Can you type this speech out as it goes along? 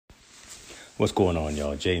What's going on,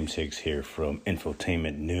 y'all? James Hicks here from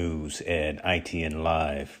Infotainment News and ITN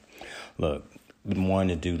Live. Look, been wanting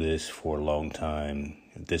to do this for a long time.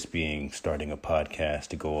 This being starting a podcast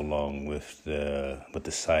to go along with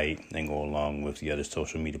the site and go along with the other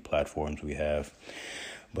social media platforms we have.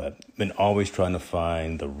 But been always trying to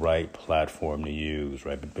find the right platform to use,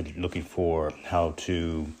 right? Been looking for how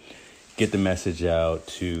to get the message out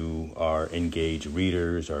to our engaged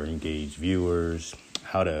readers, our engaged viewers,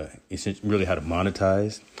 how to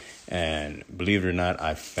monetize. And believe it or not,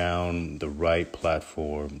 I found the right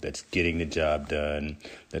platform that's getting the job done,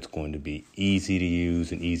 that's going to be easy to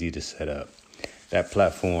use and easy to set up. That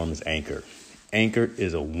platform is Anchor. Anchor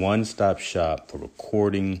is a one-stop shop for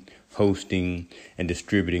recording, hosting, and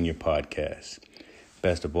distributing your podcast.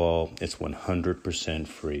 Best of all, it's 100%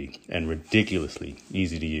 free and ridiculously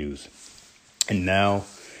easy to use. And now,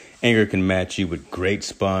 Anchor can match you with great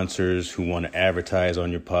sponsors who want to advertise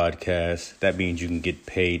on your podcast. That means you can get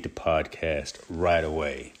paid to podcast right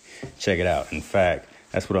away. Check it out. In fact,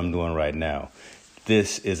 that's what I'm doing right now.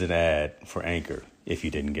 This is an ad for Anchor, if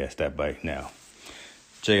you didn't guess that by now.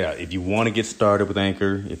 Check it out. If you want to get started with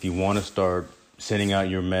Anchor, if you want to start sending out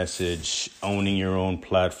your message, owning your own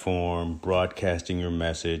platform, broadcasting your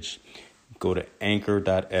message, go to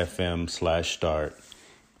anchor.fm/start.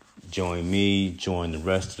 Join me, join the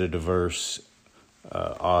rest of the diverse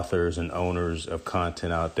authors and owners of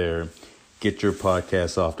content out there. Get your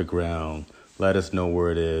podcast off the ground. Let us know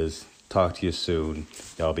where it is. Talk to you soon.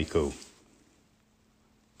 Y'all be cool.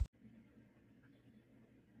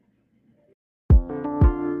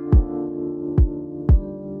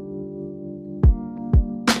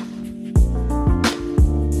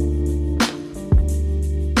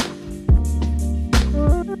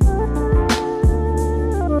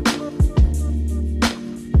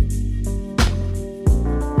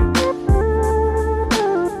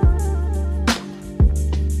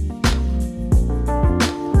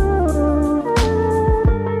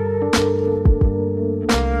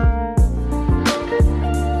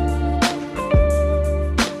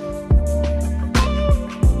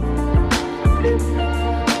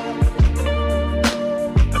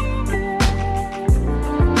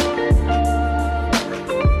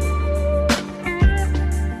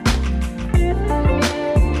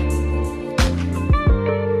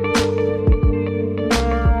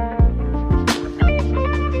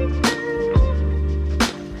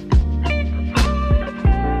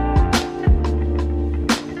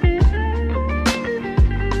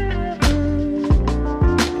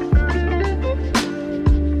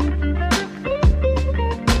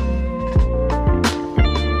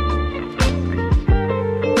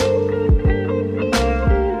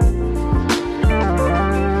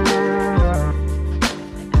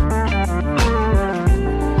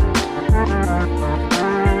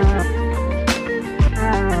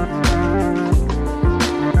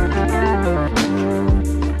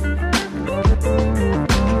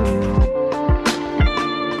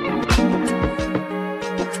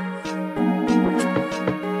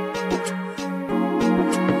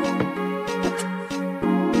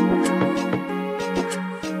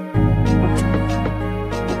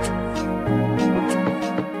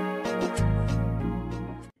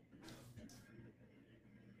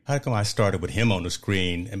 How come I started with him on the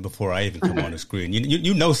screen and before I even come on the screen?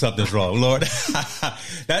 You know something's wrong, Lord.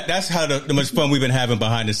 That's how the much fun we've been having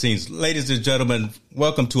behind the scenes. Ladies and gentlemen,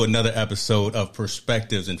 welcome to another episode of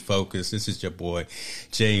Perspectives in Focus. This is your boy,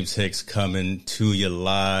 James Hicks, coming to you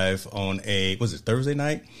live on Thursday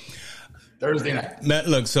night? Thursday night. Matt,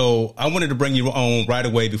 look, so I wanted to bring you on right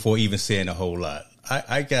away before even saying a whole lot.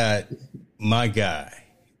 I got my guy.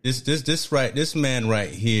 This man right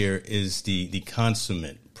here is the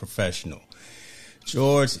consummate professional.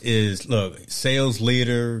 George is, sales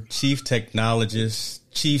leader, chief technologist,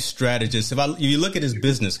 chief strategist. If you look at his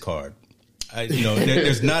business card,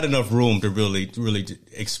 there's not enough room to really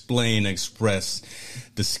explain and express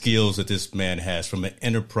the skills that this man has from an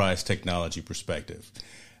enterprise technology perspective.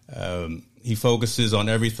 He focuses on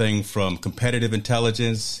everything from competitive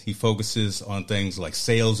intelligence. He focuses on things like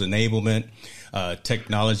sales enablement,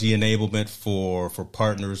 technology enablement for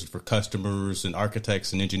partners, for customers and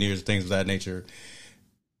architects and engineers and things of that nature.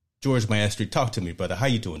 Jorge, Maestre, talk to me, brother. How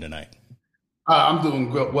you doing tonight? I'm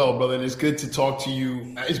doing well, brother. And it's good to talk to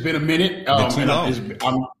you. It's been a minute. Been too long.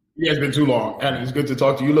 It's been too long. And it's good to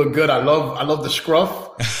talk to you. You look good. I love the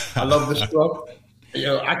scruff. I love the scruff.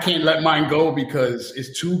 I can't let mine go because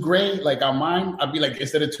it's too gray. Like on mine, I'd be like,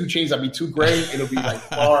 instead of 2 chains, I'd be too gray. It'll be like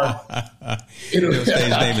far. Your stage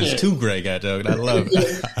name is Too Gray, goddamn. I love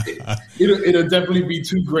it. It'll definitely be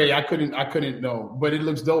too gray. I couldn't know, but it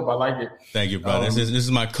looks dope. I like it. Thank you, brother. This is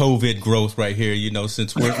my COVID growth right here.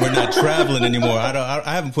 Since we're not traveling anymore, I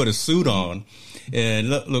haven't put a suit on. And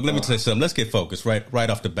look, let me tell you something. Let's get focused right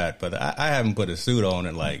off the bat, brother. I haven't put a suit on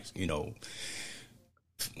in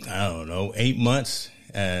I don't know, 8 months,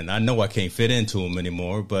 and I know I can't fit into them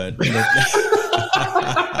anymore, but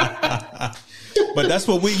but that's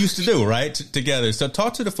what we used to do, right? Together. So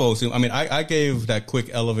talk to the folks. I mean, I gave that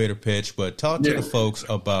quick elevator pitch, but talk to the folks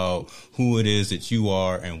about who it is that you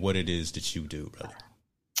are and what it is that you do, brother.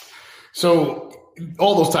 So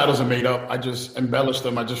all those titles are made up. I just embellished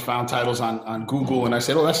them. I just found titles on Google, and I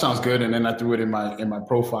said, "Oh, that sounds good," and then I threw it in my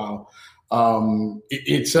profile. So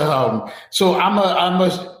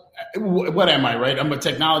what am I, right? I'm a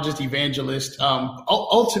technologist, evangelist.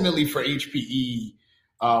 Ultimately for HPE,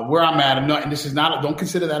 where I'm at, don't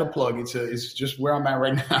consider that a plug. It's just where I'm at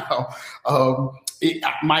right now.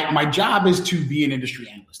 My job is to be an industry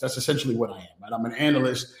analyst. That's essentially what I am, right? I'm an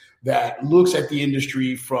analyst that looks at the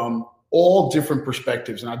industry from all different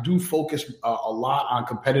perspectives. And I do focus a lot on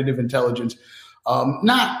competitive intelligence.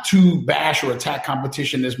 Not to bash or attack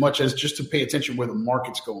competition as much as just to pay attention where the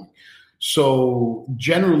market's going. So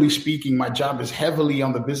generally speaking, my job is heavily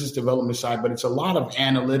on the business development side, but it's a lot of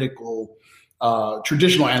analytical,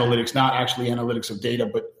 traditional analytics, not actually analytics of data,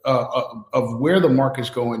 but of where the market's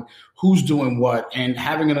going, who's doing what, and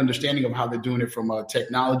having an understanding of how they're doing it from a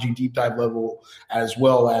technology deep dive level, as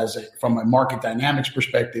well as from a market dynamics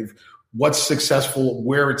perspective. What's successful,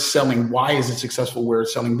 where it's selling, why is it successful, where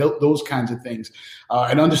it's selling, those kinds of things.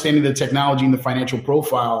 And understanding the technology and the financial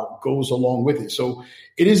profile goes along with it. So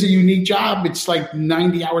it is a unique job. It's like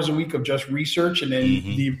 90 hours a week of just research. And then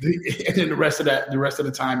and then the rest of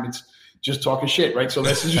the time, it's just talking shit, right? So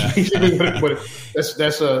that's just basically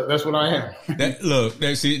that's what I am.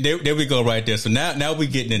 There we go right there. So now we're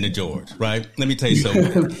getting into George, right? Let me tell you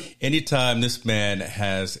something. Anytime this man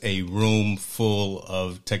has a room full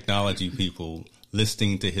of technology people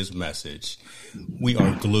listening to his message, we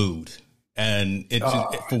are glued. And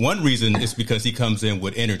for one reason, it's because he comes in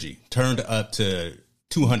with energy, turned up to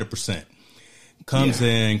 200%. Comes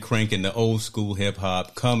in cranking the old school hip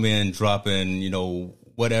hop, come in dropping,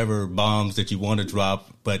 whatever bombs that you want to drop.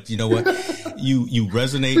 But you know what? you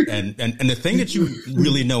resonate. And the thing that you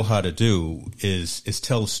really know how to do is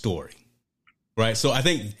tell a story. Right. So I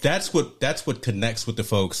think that's what connects with the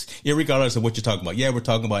folks, irregardless of what you're talking about. Yeah, we're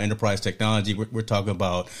talking about enterprise technology. We're talking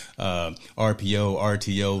about RPO,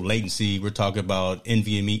 RTO, latency. We're talking about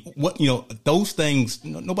NVMe. Those things,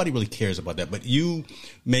 nobody really cares about that. But you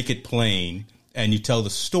make it plain and you tell the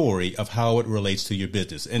story of how it relates to your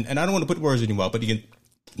business. And I don't want to put words in your mouth, but again,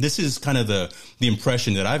 this is kind of the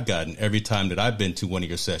impression that I've gotten every time that I've been to one of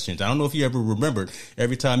your sessions. I don't know if you ever remembered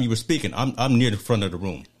every time you were speaking, I'm near the front of the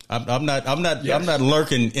room. I'm not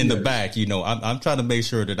lurking in the back. I'm trying to make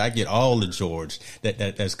sure that I get all the George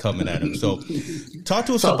that's coming at him. So talk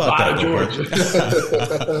to us about that, George.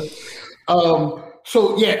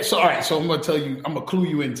 So all right. So I'm gonna tell you. I'm gonna clue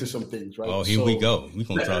you into some things, right? Oh, here we go. We're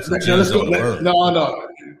gonna talk some gems on the word. No.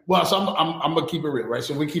 Well, so I'm gonna keep it real, right?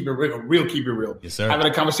 So we keep it real. Keep it real. Yes, sir. Having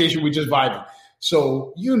a conversation, we just vibing.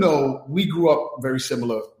 So we grew up very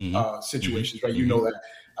similar situations, right? You know that.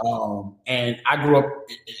 And I grew up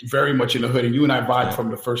very much in the hood, and you and I vibed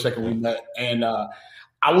from the first second we met. And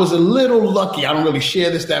I was a little lucky. I don't really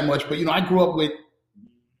share this that much, but I grew up with,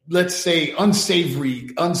 let's say,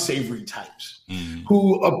 unsavory types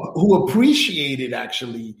who appreciated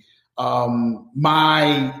actually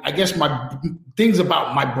my things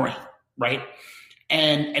about my brain, right?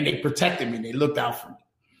 And they protected me. They looked out for me.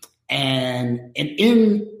 And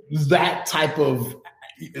in that type of,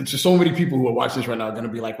 so many people who are watching this right now are going to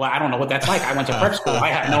be like, well, I don't know what that's like. I went to prep school. I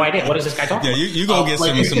have no idea. What is this guy talking about? Yeah, you're going to get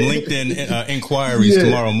some LinkedIn inquiries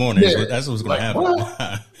tomorrow morning. Yeah. That's what's going to happen.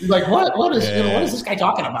 What is this guy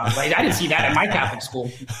talking about? Like, I didn't see that in my Catholic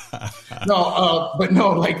school.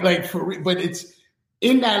 But it's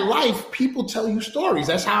in that life, people tell you stories.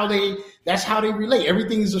 That's how they relate.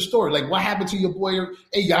 Everything is a story. Like, what happened to your boy?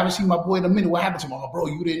 Hey, you haven't seen my boy in a minute. What happened to him? Oh, bro,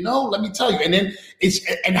 you didn't know? Let me tell you. And then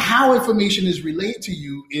and how information is relayed to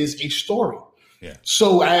you is a story. Yeah.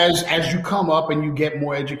 So as you come up and you get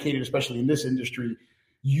more educated, especially in this industry,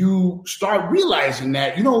 you start realizing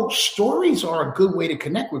that, stories are a good way to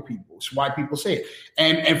connect with people. It's why people say it.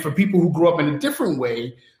 And for people who grew up in a different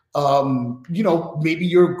way, Maybe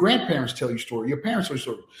your grandparents tell you story, your parents tell you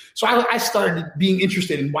story. So I started being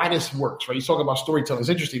interested in why this works, right? You talk about storytelling. It's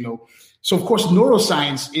interesting though. So of course,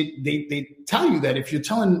 neuroscience, they tell you that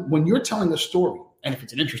when you're telling a story, and if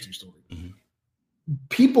it's an interesting story,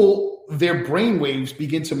 people, their brain waves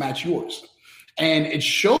begin to match yours. And it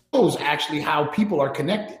shows actually how people are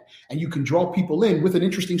connected, and you can draw people in with an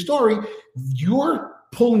interesting story. You're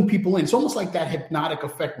pulling people in. It's almost like that hypnotic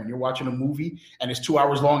effect when you're watching a movie and it's 2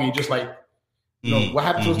 hours long and you're just like, what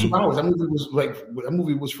happened to those 2 hours? That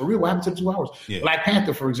movie was for real. What happened to the 2 hours? Yeah. Black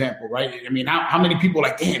Panther, for example, right? I mean, how many people are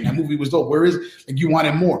like, damn, that movie was dope. Where is it? Like, you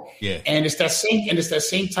wanted more. Yeah. And it's that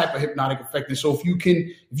same type of hypnotic effect. And so if you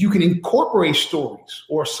can incorporate stories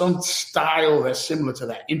or some style that's similar to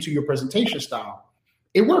that into your presentation style,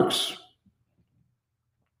 it works.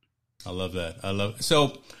 I love that.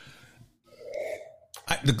 So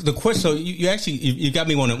the question. So you got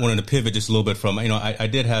me wanting to pivot just a little bit from. I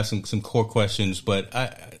did have some core questions, but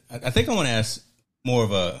I think I want to ask more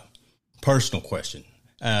of a personal question.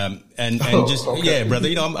 Okay. Yeah, brother.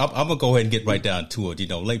 I'm gonna go ahead and get right down to it.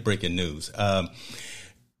 Late breaking news. A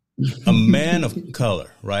man of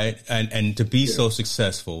color, right? And to be so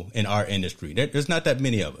successful in our industry, there's not that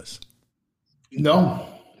many of us. No,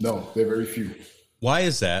 there are very few. Why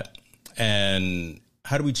is that? And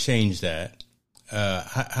how do we change that?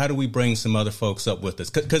 How do we bring some other folks up with us?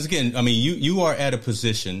 Because again, I mean, you are at a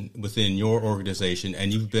position within your organization,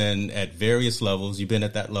 and you've been at various levels. You've been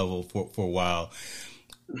at that level for a while.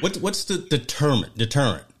 What's the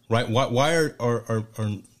deterrent? Right? Why are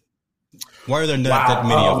there not that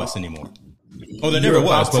many of us anymore? Oh, there never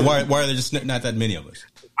was, but why are there just not that many of us?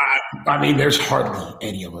 I mean, there's hardly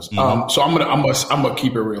any of us. Mm-hmm. So I'm gonna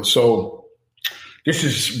keep it real. So this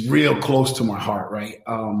is real close to my heart, right?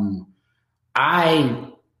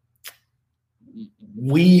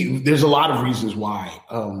 There's a lot of reasons why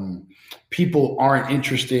people aren't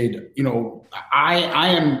interested. I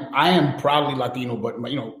am proudly Latino, but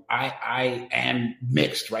I am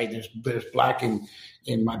mixed, right? There's Black in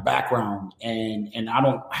my background, and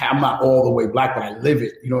I'm not all the way Black, but I live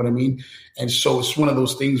it. You know what I mean? And so it's one of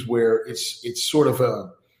those things where it's sort of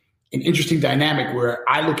an interesting dynamic where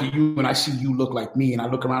I look at you and I see you look like me, and I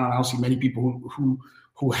look around and I don't see many people who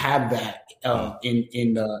have that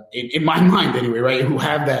in my mind anyway, right? Who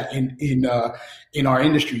have that in our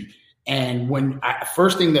industry. And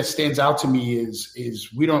first thing that stands out to me is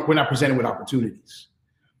we're not presented with opportunities.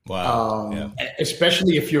 Wow. Yeah.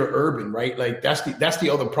 Especially if you're urban, right? Like that's the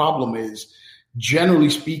other problem is, generally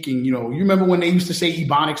speaking, you remember when they used to say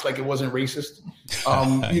Ebonics like it wasn't racist?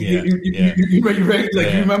 You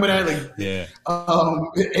remember that? Like, yeah.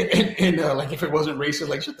 Like if it wasn't racist,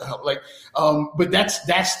 like shut the hell. Like, but that's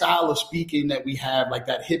that style of speaking that we have, like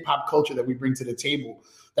that hip hop culture that we bring to the table.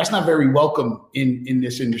 That's not very welcome in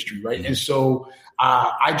this industry, right? Mm-hmm. And so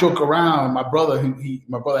I joke around. My brother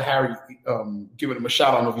Harry, giving him a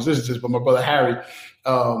shout. I don't know if he's listening to this, but my brother Harry.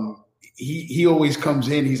 He always comes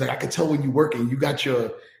in. He's like, I could tell when you're working. You got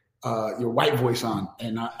your white voice on,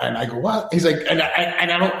 and I go, what? He's like, and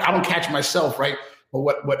I don't catch myself, right? But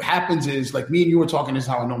what happens is, like, me and you were talking. This is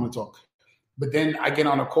how I normally talk. But then I get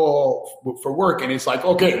on a call for work, and it's like,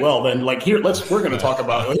 okay, well then, like we're going to talk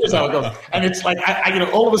about it. Here's how it goes. And it's like,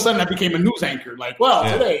 all of a sudden I became a news anchor. Like, well,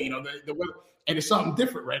 today, the weather, and it's something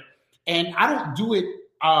different, right? And I don't do it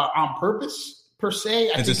on purpose per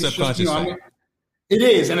se. I think it's subconscious. It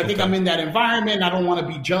is. And I think I'm in that environment. I don't want to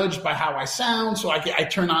be judged by how I sound. So I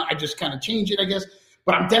just kind of change it, I guess.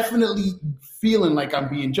 But I'm definitely feeling like I'm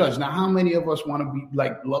being judged. Now, how many of us want to be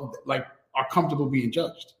are comfortable being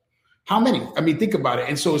judged? How many? I mean, think about it.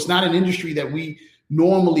 And so it's not an industry that we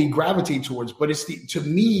normally gravitate towards, but to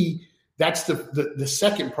me, that's the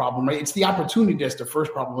second problem, right? It's the opportunity that's the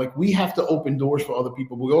first problem. Like, we have to open doors for other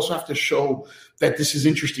people. But we also have to show that this is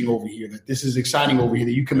interesting over here, that this is exciting over here,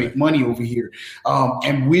 that you can make money over here.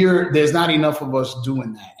 And there's not enough of us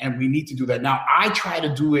doing that. And we need to do that. Now, I try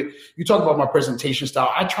to do it. You talk about my presentation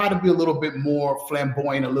style. I try to be a little bit more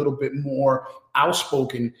flamboyant, a little bit more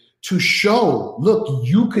outspoken to show, look,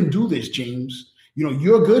 you can do this, James.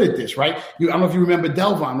 You're good at this, right? I don't know if you remember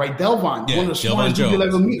Delvon, right? Delvon, one of the smartest people you'll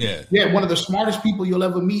ever meet. Yeah, one of the smartest people you'll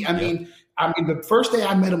ever meet. I mean, the first day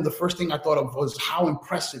I met him, the first thing I thought of was how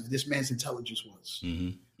impressive this man's intelligence was.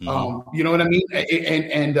 Mm-hmm. Mm-hmm. You know what I mean?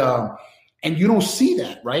 And you don't see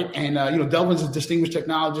that, right? And Delvin's a distinguished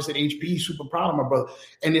technologist at HP. Super proud of my brother.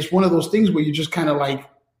 And it's one of those things where you're just kind of like,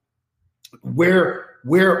 where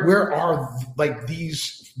are like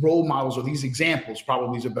these role models or these examples,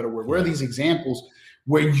 probably is a better word. Where are these examples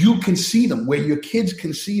where you can see them, where your kids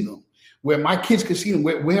can see them, where my kids can see them?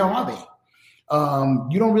 Where are they?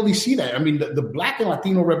 you don't really see that. I mean, the Black and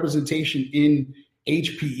Latino representation in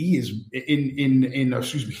HPE is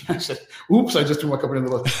excuse me. I said, oops, I just threw my cup in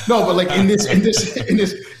the low. No, but like in this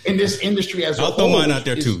industry as a whole. I'll throw mine out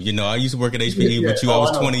there too. I used to work at HPE with you. I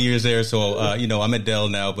was 20 years there. So, I'm at Dell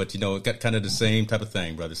now, but got kind of the same type of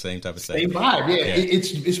thing, brother. Same type of thing. Same vibe. Yeah.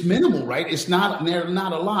 It's minimal, right? It's not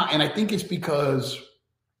a lot. And I think it's because,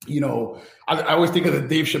 I always think of the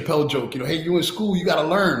Dave Chappelle joke, hey, you in school, you got to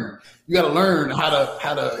learn. You got to learn how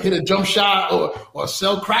to hit a jump shot or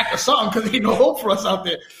sell crack or something, because ain't no hope for us out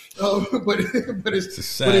there. But it's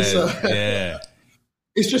just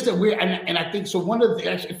that and I think so. One of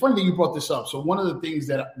the actually funny that you brought this up. So one of the things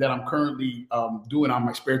that I'm currently doing on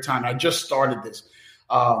my spare time, I just started this.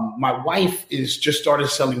 My wife is just started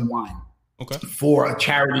selling wine. Okay. For a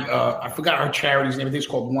charity. I forgot her charity's name. I think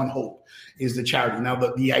it's called One Hope is the charity. Now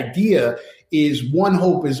the idea is One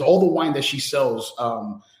Hope is all the wine that she sells.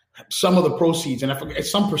 Some of the proceeds, and I forget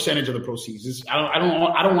some percentage of the proceeds. I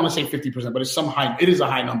don't want to say 50%, but it is a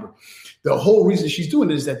high number. The whole reason she's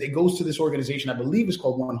doing it is that it goes to this organization, I believe it's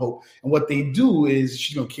called One Hope. And what they do is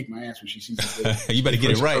she's gonna kick my ass when she sees it. You better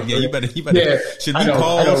get it right. Yeah, you better. Should we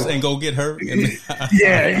call us and go get her?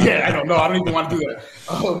 Yeah. I don't know. I don't even want to do that.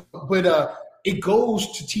 But it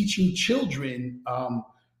goes to teaching children.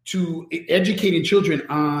 To educating children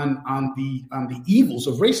on the evils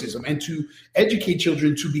of racism, and to educate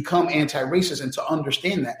children to become anti-racist and to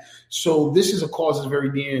understand that. So this is a cause that's very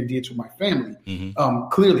near and dear to my family,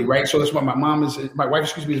 clearly, right? So that's why my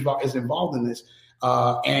wife, is involved in this.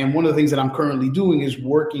 And one of the things that I'm currently doing is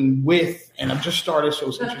working with, and I've just started. So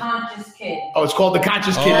the Conscious Kid. Oh, it's called The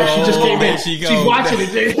Conscious Kid. She just came in. She's watching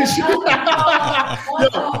it.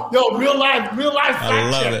 Yo, real life. I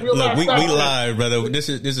love it. Look, we live, brother. This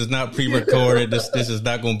is not pre-recorded. This is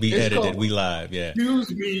not going to be edited. We live. Yeah.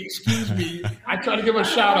 Excuse me. I try to give a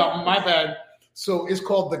shout out. My bad. So it's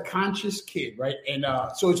called The Conscious Kid, right? And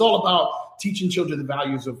so it's all about teaching children the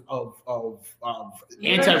values of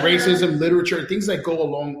anti-racism, literature, things that go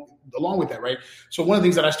along with that, right? So one of the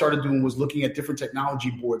things that I started doing was looking at different technology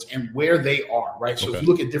boards and where they are, right? So if you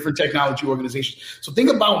look at different technology organizations, so think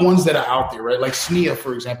about ones that are out there, right? Like SNEA,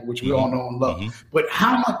 for example, which we all know and love. But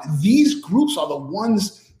how much these groups are the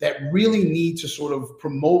ones that really need to sort of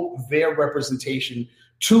promote their representation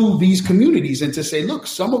to these communities and to say, look,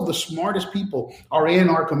 some of the smartest people are in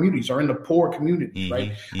our communities, are in the poor communities,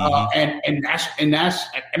 right? And that's,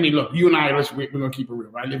 I mean, look, you and I, we're going to keep it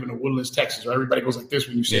real. Right? I live in the Woodlands, Texas, right? Everybody goes like this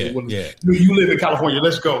when you say the Woodlands. Yeah. You live in California,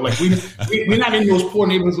 let's go. Like we're not in those poor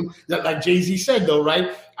neighborhoods that, like Jay-Z said, though,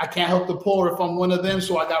 right? I can't help the poor if I'm one of them,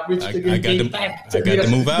 so I got rich to get back. I got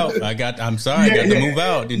to move out. I got to move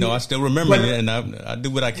out. I still remember it, and I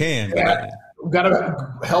do what I can. We've got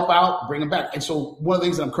to help out, bring them back. And so one of the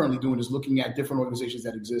things that I'm currently doing is looking at different organizations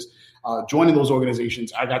that exist, joining those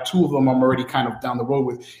organizations. I got 2 of them I'm already kind of down the road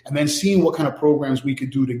with, and then seeing what kind of programs we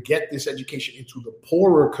could do to get this education into the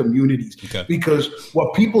poorer communities. Okay. Because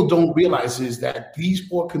what people don't realize is that these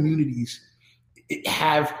poor communities it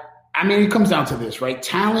comes down to this, right?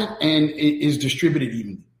 Talent and it is distributed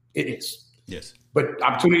evenly. It is. Yes. But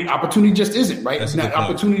opportunity just isn't, right?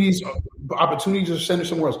 Opportunities are centered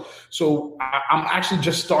somewhere else. So I'm actually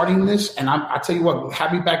just starting this, and I tell you what,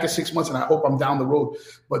 have me back in 6 months, and I hope I'm down the road.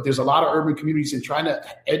 But there's a lot of urban communities, and trying to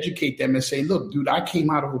educate them and say, look, dude, I came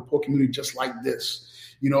out of a poor community just like this.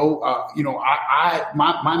 My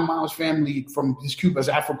mom's family from Cuba is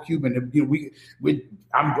Afro-Cuban.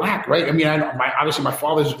 I'm Black, right? I mean, obviously my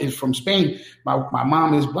father is from Spain. My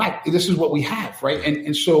mom is Black. This is what we have, right?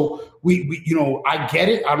 And so we I get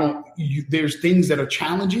it. There's things that are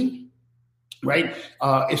challenging, right?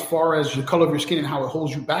 As far as the color of your skin and how it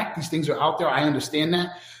holds you back, these things are out there. I understand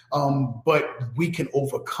that. But we can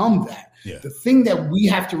overcome that. Yeah. The thing that we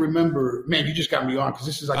have to remember, man, you just got me on because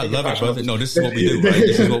this is like I love it, brother. No, this is what we do, right?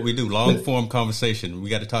 This is what we do. Long form conversation.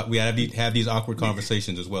 We got to talk. We have these awkward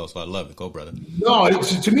conversations as well. So I love it. Go, brother. No,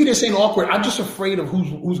 to me, this ain't awkward. I'm just afraid of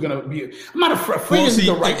who's going to be. I'm not afraid. Isn't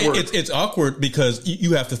the right word. It's awkward because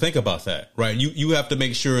you have to think about that, right? You have to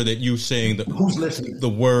make sure that you're saying who's listening, the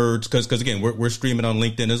words, because again, we're streaming on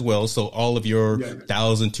LinkedIn as well. So all of your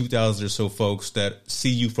 1,000, 2,000 or so folks that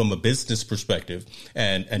see you from a business perspective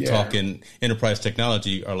and talking enterprise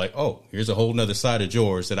technology are like, oh, here's a whole nother side of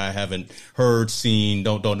George that I haven't heard, seen,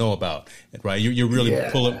 don't know about. Right? You're really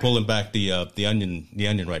pulling back the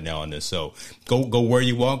onion right now on this. So go where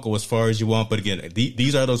you want, go as far as you want. But again,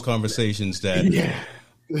 these are those conversations that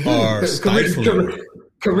are stifling.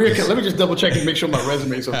 Career. Let me just double check and make sure my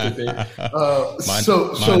resume is up to date.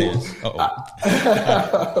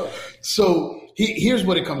 So here's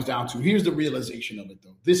what it comes down to. Here's the realization of it,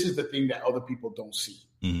 though. This is the thing that other people don't see.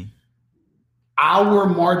 Mm-hmm. our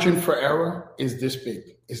margin for error is this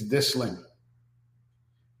big, is this slim.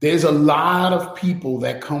 There's a lot of people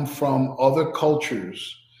that come from other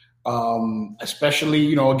cultures,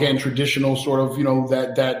 especially, again, traditional sort of,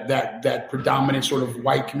 that predominant sort of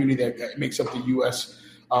white community that makes up the U.S.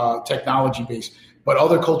 Technology base, but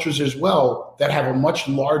other cultures as well that have a much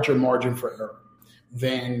larger margin for error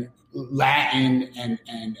than Latin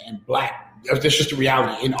and Black. That's just a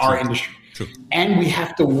reality in our industry. True. And we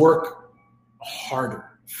have to work harder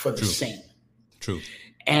for the same. True.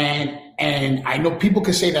 And I know people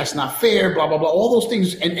can say that's not fair, blah, blah, blah, all those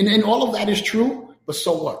things. And all of that is true, but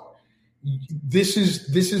so what? This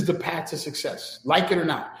is the path to success, like it or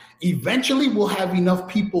not. Eventually we'll have enough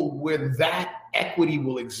people where that equity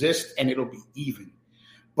will exist and it'll be even.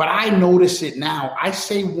 But I notice it now. I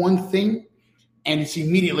say one thing and it's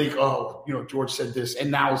immediately, George said this,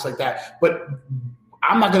 and now it's like that. But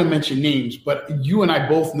I'm not going to mention names, but you and I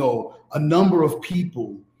both know a number of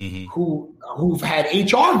people who've had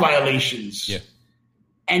HR violations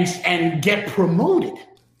and get promoted.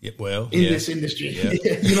 This industry,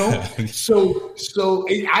 so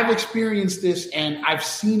I've experienced this and I've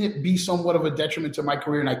seen it be somewhat of a detriment to my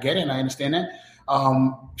career, and I get it and I understand that.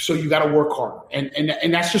 So you got to work harder, and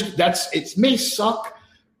it may suck,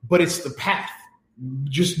 but it's the path.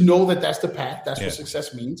 Just know that that's the path. That's what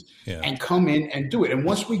success means, and come in and do it. And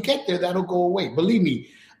once we get there, that'll go away. Believe me.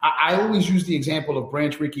 I always use the example of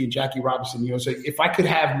Branch Rickey and Jackie Robinson. So if I could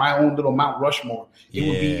have my own little Mount Rushmore,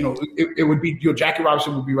 it would be, Jackie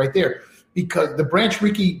Robinson would be right there, because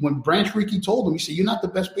when Branch Rickey told him, he said, "You're not the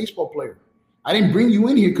best baseball player. I didn't bring you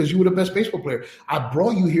in here because you were the best baseball player. I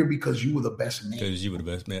brought you here because you were the best man. Because you were the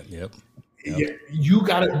best man. Yep. Yeah, you're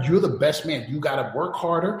the best man. You got to work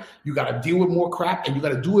harder. You got to deal with more crap, and you got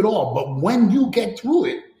to do it all. But when you get through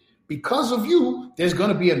it, because of you, there's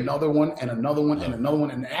going to be another one and another one and another one.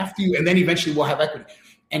 And after you, and then eventually we'll have equity.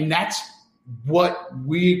 And that's what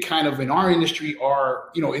we kind of in our industry are,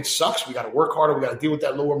 it sucks. We got to work harder. We got to deal with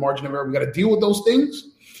that lower margin of error. We got to deal with those things.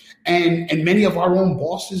 And many of our own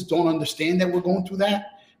bosses don't understand that we're going through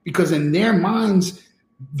that, because in their minds,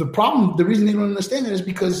 the reason they don't understand that is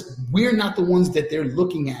because we're not the ones that they're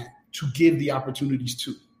looking at to give the opportunities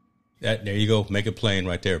to. There you go. Make it plain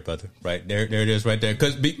right there, brother. Right there. There it is right there.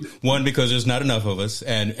 Because there's not enough of us,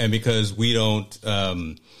 and because we don't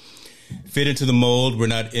fit into the mold. We're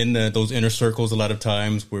not in those inner circles a lot of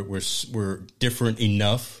times. We're different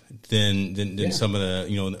enough than some of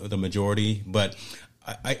the majority. But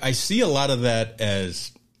I see a lot of that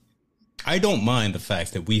as, I don't mind the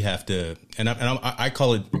fact that we have to, and I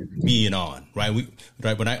call it being on, right?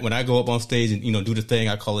 When I go up on stage and do the thing,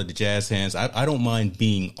 I call it the jazz hands. I don't mind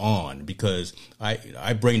being on, because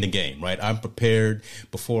I bring the game, right? I'm prepared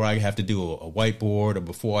before I have to do a whiteboard, or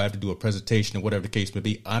before I have to do a presentation, or whatever the case may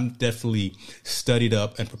be. I'm definitely studied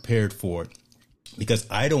up and prepared for it, because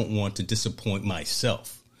I don't want to disappoint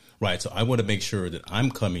myself. Right. So I want to make sure that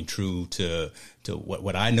I'm coming true to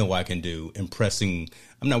what I know I can do, impressing.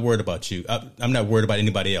 I'm not worried about you. I'm not worried about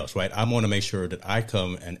anybody else. Right. I want to make sure that I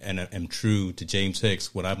come and am true to James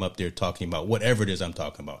Hicks when I'm up there talking about whatever it is I'm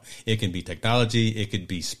talking about. It can be technology. It could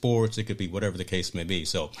be sports. It could be whatever the case may be.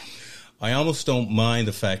 So I almost don't mind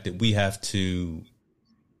the fact that we have to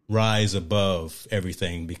rise above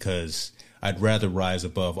everything, because I'd rather rise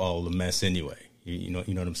above all the mess anyway. You know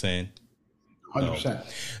what I'm saying? 100%.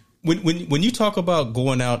 When you talk about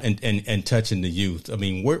going out and touching the youth, I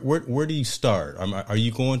mean, where do you start? Are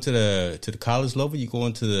you going to the college level? You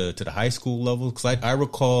going to the high school level? Because I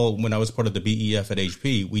recall when I was part of the BEF at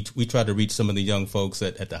HP, we tried to reach some of the young folks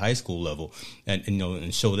at the high school level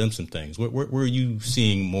and show them some things. Where are you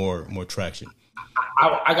seeing more traction?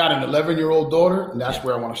 I got an 11-year-old daughter, and that's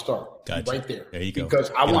where I want to start. Gotcha. Right there. There you go. Because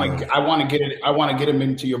I want to get them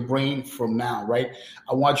into your brain from now, right?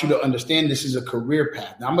 I want you to understand this is a career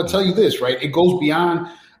path. Now I'm going to tell you this, right? It goes beyond.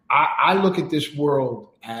 I look at this world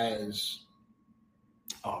as,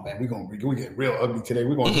 oh man, we get real ugly today.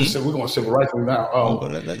 We're going civil rights now. All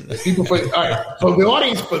right. So the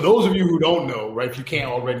audience, for those of you who don't know, right? If you can't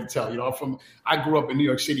already tell, I grew up in New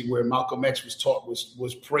York City, where Malcolm X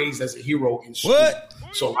was praised as a hero in school. What?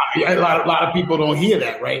 So a lot of people don't hear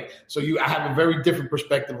that, right? So I have a very different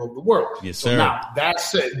perspective of the world. Yes, sir. So now that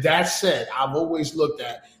said, I've always looked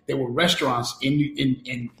at, there were restaurants in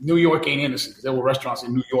New York ain't innocent, because there were restaurants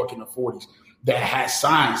in New York in the 40s that had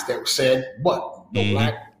signs that said what? No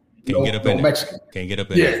black, no Mexican. Can't get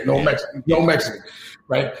up in there. No Mexican, no Mexican,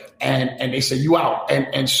 right? And they say you out.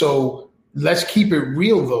 And so let's keep it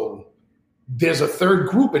real though. There's a third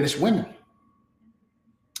group, and it's women.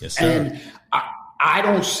 Yes, sir. And I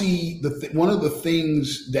don't see one of the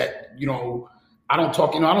things that I don't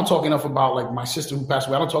talk enough about like my sister who passed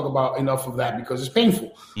away. I don't talk about enough of that because it's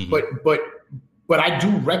painful. Mm-hmm. But I do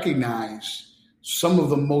recognize some of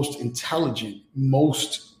the most intelligent,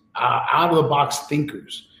 most out of the box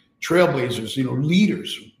thinkers, trailblazers,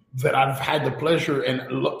 leaders that I've had the pleasure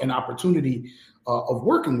and opportunity of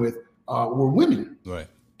working with were women. Right.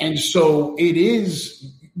 And so it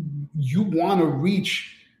is, you want to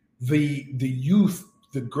reach the youth,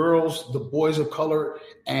 the girls, the boys of color,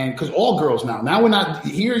 and because all girls now we're not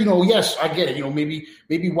here, yes, I get it.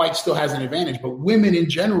 Maybe white still has an advantage, but women in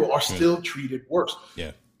general are still treated worse.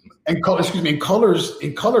 Yeah. And color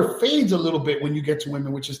fades a little bit when you get to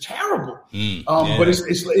women, which is terrible. But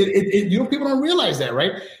it's people don't realize that,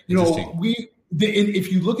 right?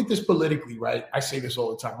 If you look at this politically, right? I say this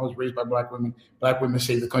all the time. I was raised by black women. Black women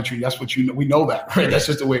save the country. That's what we know that, right? That's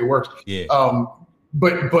just the way it works. Yeah.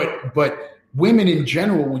 But women in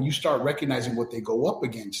general, when you start recognizing what they go up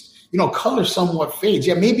against, color somewhat fades.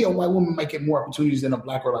 Yeah, maybe a white woman might get more opportunities than a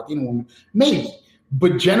black or Latino woman, maybe.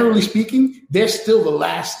 But generally speaking, they're still the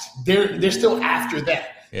last. They're still after that.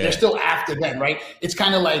 Yeah. They're still after that, right? It's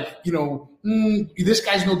kind of like, this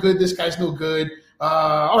guy's no good. This guy's no good.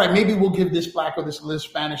 All right, maybe we'll give this black or this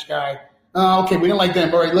Spanish guy. Okay, we don't like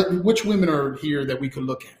them. All right, which women are here that we could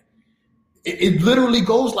look at? It literally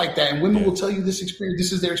goes like that. And women will tell you this experience.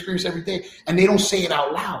 This is their experience every day. And they don't say it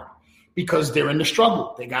out loud because they're in the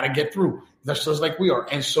struggle. They got to get through. That's just like we are.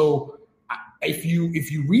 And so if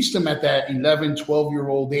you reach them at that 11,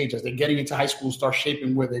 12-year-old age, as they're getting into high school, start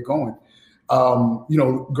shaping where they're going,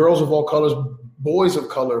 girls of all colors, boys of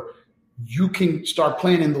color, you can start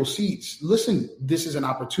planting those seeds. Listen, this is an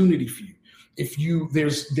opportunity for you.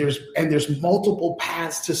 There's multiple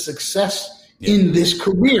paths to success in this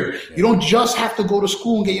career. You don't just have to go to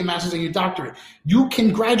school and get your master's and your doctorate. You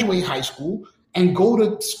can graduate high school and go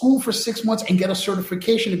to school for 6 months and get a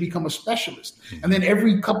certification and become a specialist. Mm-hmm. And then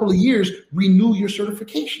every couple of years, renew your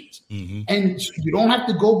certifications. Mm-hmm. And you don't have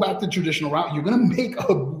to go back the traditional route. You're going to make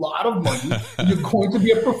a lot of money. You're going to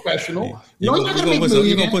be a professional. You're going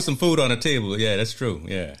to put some food on the table. Yeah, that's true.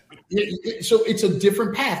 Yeah. So it's a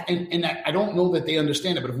different path. And I don't know that they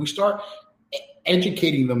understand it. But if we start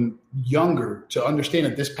educating them younger to understand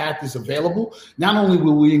that this path is available, not only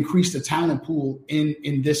will we increase the talent pool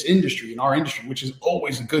in this industry, in our industry, which is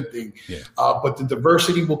always a good thing, but the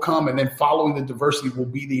diversity will come, and then following the diversity will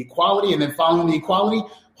be the equality, and then following the equality,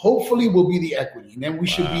 hopefully will be the equity. And then we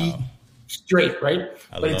should be straight, right?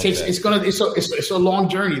 But it's a long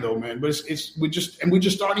journey though, man. But we're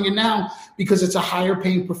just starting it now because it's a higher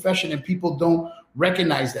paying profession and people don't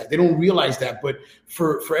recognize that. They don't realize that. But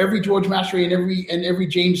for every George Maestre and every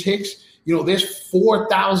James Hicks, there's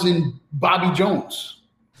 4,000 Bobby Jones,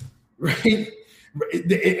 right?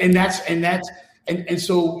 And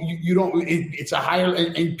so you don't. It's a higher,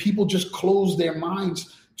 and people just close their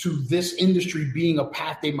minds to this industry being a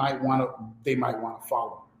path they might want to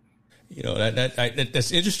follow.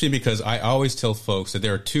 That's interesting because I always tell folks that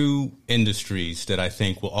there are two industries that I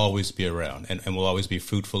think will always be around and will always be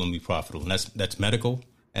fruitful and be profitable. And that's medical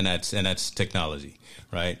and that's technology,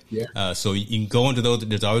 right? Yeah. So you can go into those.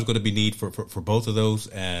 There's always going to be need for both of those,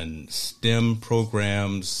 and STEM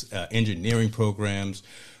programs, engineering programs.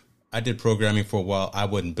 I did programming for a while. I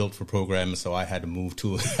wasn't built for programming, so I had to move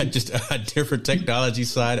to just a different technology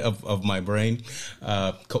side of my brain.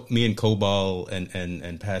 Me and COBOL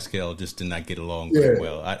and Pascal just did not get along very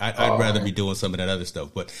well. I'd rather be doing some of that other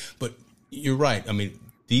stuff. But you're right. I mean,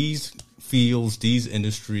 these fields, these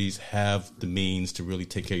industries have the means to really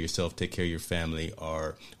take care of yourself, take care of your family,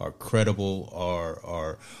 are credible,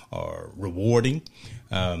 are rewarding,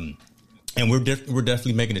 and we're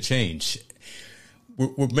definitely making a change.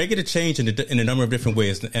 We're making a change in a number of different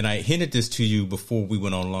ways, and I hinted this to you before we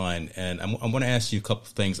went online, and I want to ask you a couple of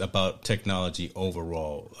things about technology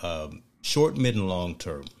overall, short, mid, and long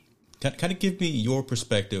term. Kind of give me your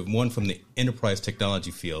perspective, one from the enterprise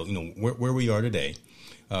technology field, where we are today,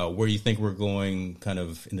 where you think we're going kind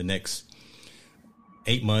of in the next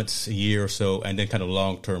 8 months, a year or so, and then kind of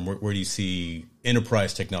long term, where do you see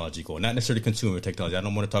enterprise technology going? Not necessarily consumer technology. I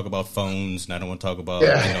don't want to talk about phones, and I don't want to talk about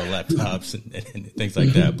laptops and things like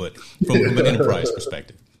that. But from an enterprise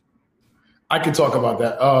perspective, I can talk about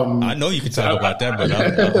that. I know you can talk about that, but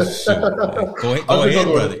go ahead,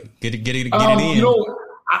 brother. Get it in.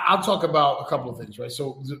 I'll talk about a couple of things, right?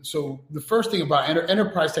 So the first thing about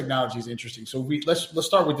enterprise technology is interesting. So let's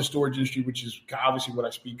start with the storage industry, which is obviously what I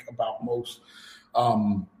speak about most.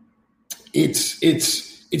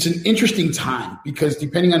 It's an interesting time because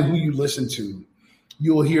depending on who you listen to,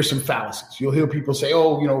 you'll hear some fallacies. You'll hear people say,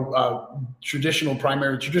 traditional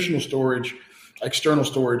storage, external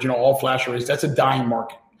storage, all flash arrays, that's a dying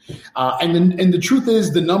market. And the truth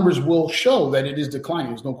is the numbers will show that it is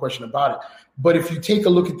declining. There's no question about it. But if you take a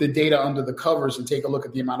look at the data under the covers and take a look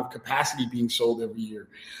at the amount of capacity being sold every year,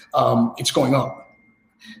 it's going up.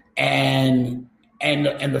 And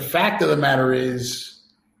the fact of the matter is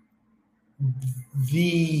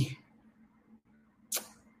the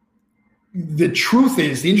truth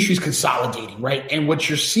is the industry is consolidating, right? And what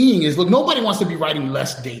you're seeing is, look, nobody wants to be writing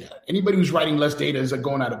less data. Anybody who's writing less data is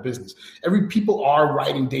going out of business. People are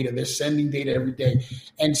writing data. They're sending data every day.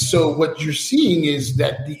 And so what you're seeing is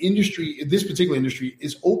that the industry, this particular industry,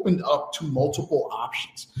 is opened up to multiple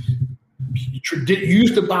options. You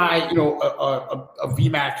used to buy, a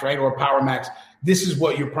VMAX, right, or a PowerMax. This is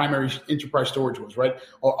what your primary enterprise storage was, right?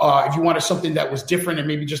 Or if you wanted something that was different and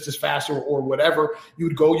maybe just as fast or whatever,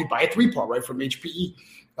 you'd buy a 3-part, right, from HPE.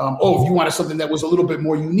 If you wanted something that was a little bit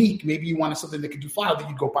more unique, maybe you wanted something that could do file, then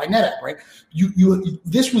you'd go buy NetApp, right?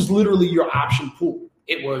 This was literally your option pool.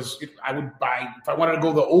 I would buy, if I wanted to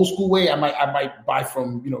go the old school way, I might buy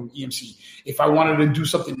from, EMC. If I wanted to do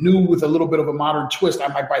something new with a little bit of a modern twist, I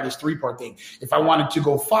might buy this 3-part thing. If I wanted to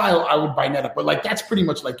go file, I would buy NetApp. But that's pretty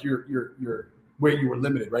much like your where you were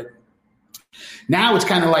limited, right? Now it's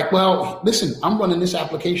kind of like, well, listen, I'm running this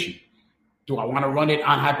application. Do I want to run it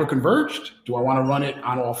on hyperconverged? Do I want to run it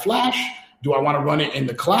on all flash? Do I want to run it in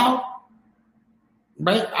the cloud?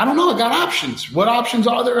 Right? I don't know. I got options. What options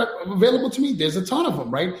are there available to me? There's a ton of them,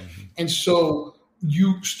 right? Mm-hmm. And so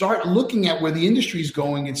you start looking at where the industry is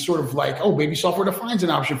going. It's sort of like, oh, maybe software defines an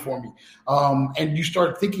option for me. And you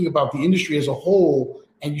start thinking about the industry as a whole.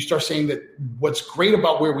 And you start saying that what's great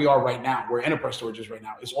about where we are right now, where enterprise storage is right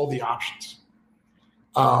now, is all the options.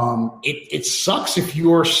 It sucks if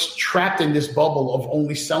you're trapped in this bubble of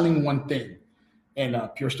only selling one thing. And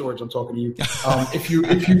Pure Storage, I'm talking to you. Hold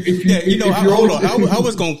on. I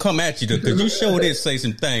was gonna come at you because you showed it say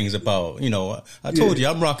some things about, I told you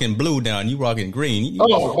I'm rocking blue now and you rocking green.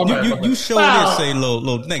 You showed it say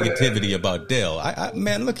little negativity about Dell.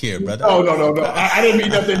 Man, look here, brother. No. I didn't mean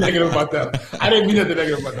nothing negative about that.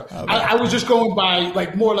 I was just going by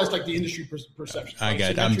more or less like the industry perception. I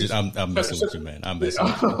got it. I'm messing with you, man. I'm messing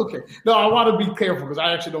with you. Okay. No, I want to be careful because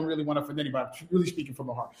I actually don't really want to offend anybody. I'm really speaking from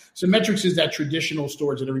the heart. Symmetrics is that traditional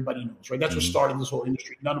storage that everybody knows, right? That's what started this whole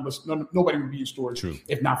industry. Nobody would be in storage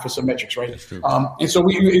if not for Symmetrics, right? And so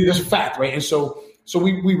it's a fact, right? And so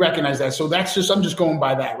we recognize that. So I'm just going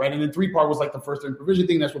by that, right? And then 3-part was like the first provision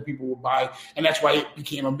thing. That's what people would buy, and that's why it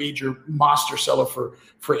became a major monster seller for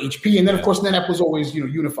HP. And then of course NetApp was always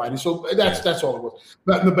unified, and so that's all it was.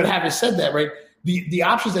 But having said that, right? The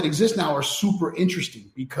options that exist now are super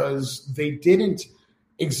interesting because they didn't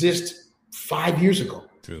exist 5 years ago.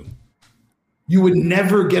 True. You would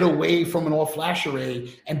never get away from an all-flash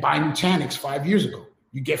array and buy Nutanix 5 years ago.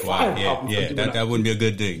 You get fired. That wouldn't be a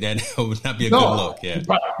good thing. That would not be a good look. Yeah,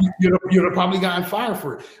 you'd have probably gotten fired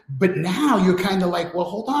for it. But now you're kind of like, well,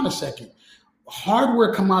 hold on a second.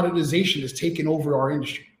 Hardware commoditization has taken over our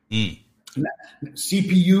industry.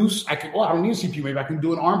 CPUs, I don't need a CPU. Maybe I can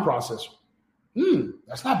do an ARM processor.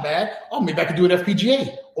 That's not bad. Oh, maybe I could do an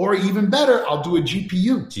FPGA. Or even better, I'll do a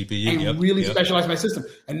GPU and really specialize my system.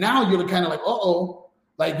 And now you're kind of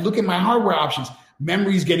like, look at my hardware options.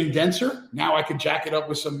 Memory is getting denser. Now I can jack it up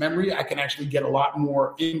with some memory. I can actually get a lot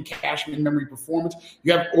more in-cache memory performance.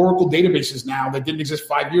 You have Oracle databases now that didn't exist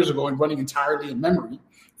 5 years ago and running entirely in memory.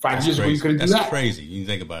 Five years ago, you couldn't do that. That's crazy. You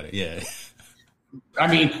think about it. Yeah. I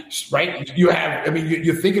mean, right?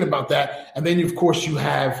 You're thinking about that. And then, of course, you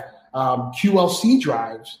have QLC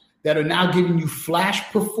drives that are now giving you flash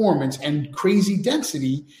performance and crazy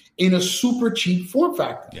density in a super cheap form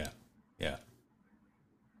factor.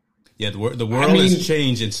 Yeah, the world has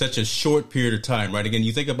changed in such a short period of time, right? Again,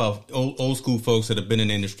 you think about old school folks that have been in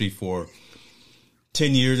the industry for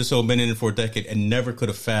 10 years or so, been in it for a decade, and never could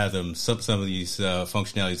have fathomed some of these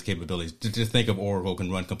functionalities, capabilities. To think of Oracle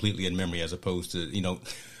can run completely in memory as opposed to,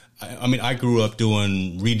 I grew up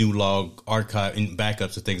doing redo log archive and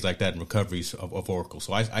backups and things like that and recoveries of Oracle.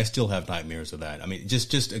 So I still have nightmares of that. I mean,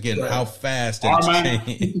 just again, how fast it's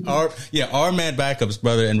changed. RMAN backups,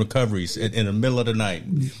 brother, and recoveries in the middle of the night.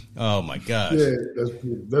 Oh my gosh. Yeah, that's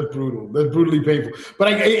brutal. That's brutally painful.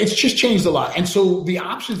 But it's just changed a lot. And so the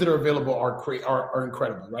options that are available are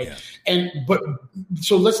incredible, right? Yeah.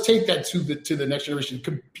 So let's take that to the next generation.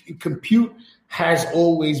 Compute has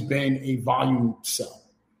always been a volume sell.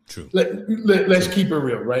 True. Let's keep it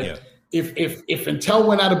real, right? Yeah. If Intel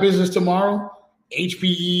went out of business tomorrow,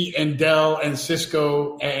 HPE and Dell and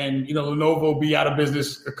Cisco and Lenovo be out of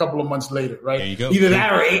business a couple of months later, right? There you go. Either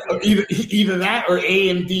that or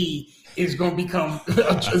AMD is going to become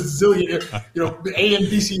a zillion.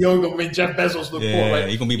 AMD CEO going to make Jeff Bezos look poor. Right?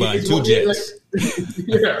 He's going to be buying 2 jets.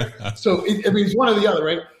 Yeah. So it's one or the other,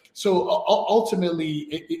 right? So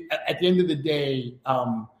ultimately, at the end of the day,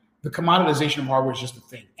 the commoditization of hardware is just a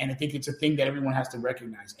thing. And I think it's a thing that everyone has to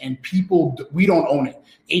recognize. And people, we don't own it.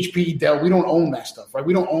 HP, Dell, we don't own that stuff, right?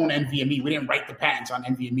 We don't own NVMe. We didn't write the patents on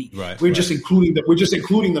NVMe. Right, we're just including them. We're just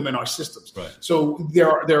including them in our systems. Right. So there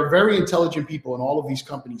are very intelligent people in all of these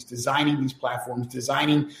companies designing these platforms,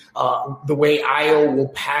 designing the way I/O will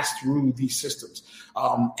pass through these systems.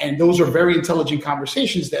 And those are very intelligent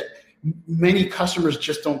conversations that many customers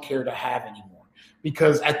just don't care to have anymore.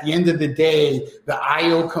 Because at the end of the day, the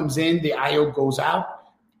I/O comes in, the I/O goes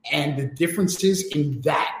out, and the differences in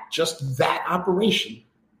that operation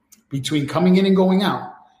between coming in and going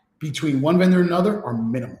out, between one vendor and another, are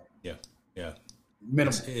minimal. Yeah.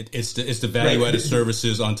 Minimal. It's the value-added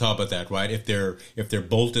services on top of that, right? If they're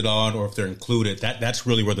bolted on or if they're included, that's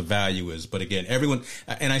really where the value is. But again, everyone,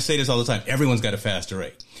 and I say this all the time, everyone's got a fast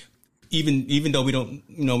array. Even though we don't,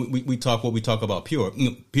 we talk what we talk about Pure.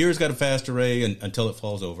 Pure's got a fast array until it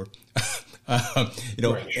falls over.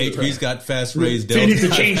 HP's got fast arrays. Dell's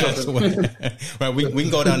got fast array. Right, we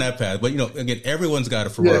can go down that path. But again, everyone's got a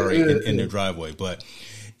Ferrari in their driveway. But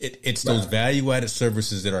it's those value-added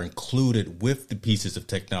services that are included with the pieces of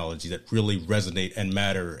technology that really resonate and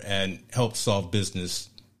matter and help solve business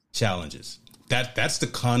challenges. That's the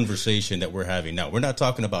conversation that we're having now. We're not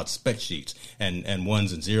talking about spec sheets and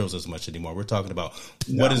ones and zeros as much anymore. We're talking about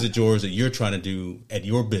what is it, George, that you're trying to do at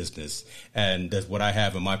your business, and does what I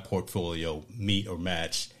have in my portfolio meet or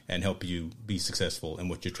match and help you be successful in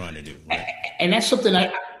what you're trying to do. Right? And that's something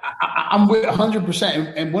I'm with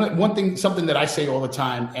 100%. And one thing, something that I say all the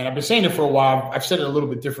time, and I've been saying it for a while. I've said it a little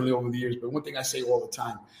bit differently over the years, but one thing I say all the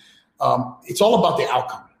time, it's all about the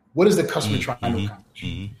outcome. What is the customer trying to accomplish?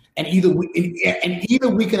 Mm-hmm. And either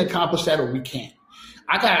we can accomplish that or we can't.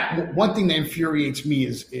 I got one thing that infuriates me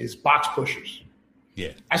is box pushers. Yeah,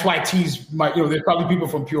 that's why I tease my. There's probably people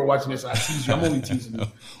from Pure watching this. I tease you. I'm only teasing you.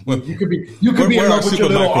 Well, you could be in love with your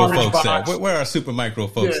little orange box. Where are super micro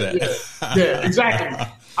folks at? Yeah, exactly.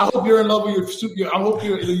 I hope you're in love with your. I hope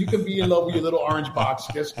you can be in love with your little orange box.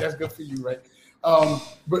 That's good for you, right?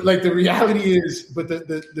 But like the reality is,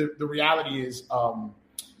 the reality is.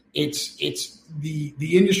 It's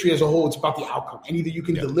the industry as a whole. It's about the outcome, and either you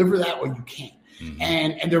can deliver that or you can't. Mm-hmm.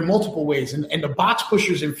 And there are multiple ways. And the box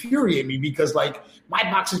pushers infuriate me because like my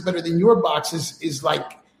box is better than your box is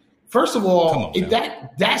like, first of all,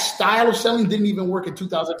 that style of selling didn't even work in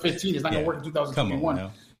 2015. It's not going to work in 2021.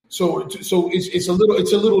 So it's a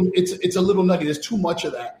little nutty. There's too much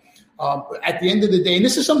of that. At the end of the day, and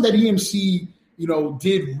this is something that EMC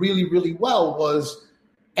did really really well was.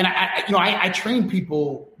 And I train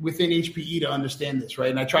people within HPE to understand this, right?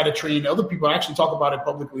 And I try to train other people. I actually talk about it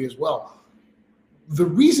publicly as well. The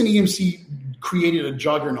reason EMC created a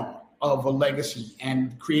juggernaut of a legacy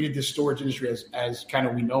and created this storage industry as kind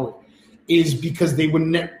of we know it is because they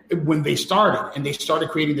when they started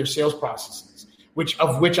creating their sales processes, which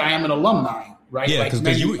I am an alumni, right? Yeah,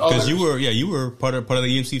 because you were part of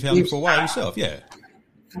the EMC family for a while yourself, yeah.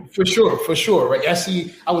 For sure, right?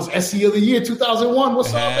 I was SE of the year 2001.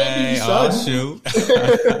 What's up, baby?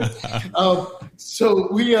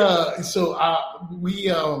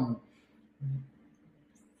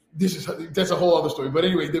 That's a whole other story. But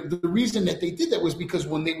anyway, the reason that they did that was because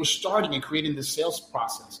when they were starting and creating the sales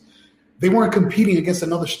process, they weren't competing against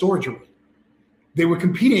another storage array. They were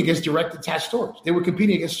competing against direct attached storage. They were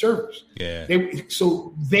competing against servers. Yeah. The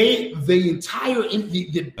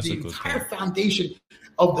entire foundation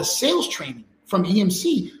of the sales training from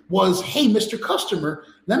EMC was, hey, Mr. Customer,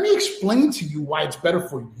 let me explain to you why it's better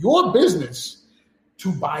for your business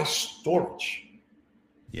to buy storage.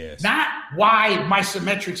 Yes. Not why my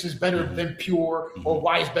Symmetrix is better than Pure or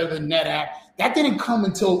why it's better than NetApp. That didn't come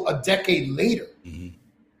until a decade later,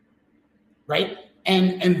 right?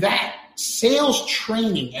 And that sales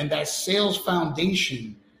training and that sales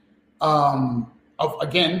foundation, of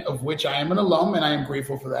which I am an alum and I am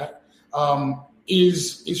grateful for that,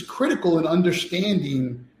 is critical in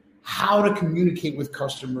understanding how to communicate with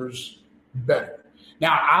customers better.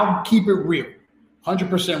 Now, I'll keep it real,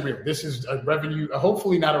 100% real. This is a revenue,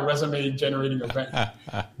 hopefully not a resume generating event,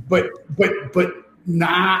 but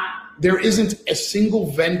there isn't a single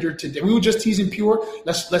vendor today. We were just teasing Pure.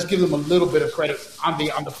 Let's give them a little bit of credit on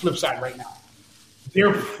the flip side right now.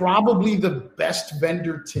 They're probably the best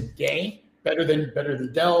vendor today, better than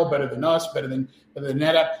Dell, better than us, better than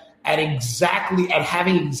NetApp. At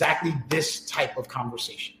having exactly this type of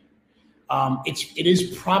conversation. It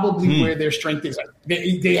is probably where their strength is.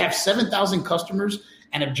 They have 7,000 customers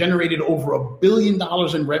and have generated over $1 billion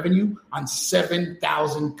in revenue on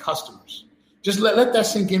 7,000 customers. Just let that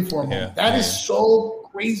sink in for a moment. That is so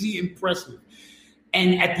crazy impressive.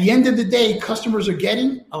 And at the end of the day, customers are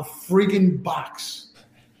getting a friggin' box,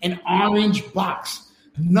 an orange box.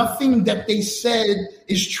 Nothing that they said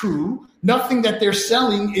is true. Nothing that they're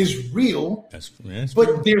selling is real.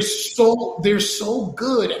 But they're so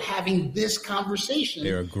good at having this conversation.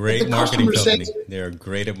 They're a great marketing company. They're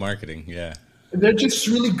great at marketing. Yeah. They're just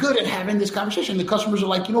really good at having this conversation. The customers are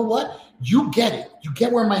like, you know what? You get it. You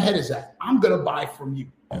get where my head is at. I'm going to buy from you.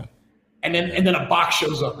 Yeah. And then a box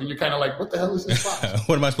shows up and you're kind of like, what the hell is this box?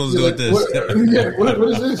 What am I supposed to do with this? What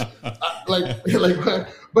is this?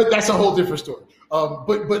 But that's a whole different story.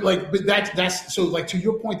 But that's so like to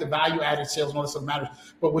your point, the value added sales and all that stuff matters.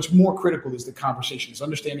 But what's more critical is the conversation, is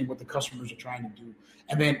understanding what the customers are trying to do,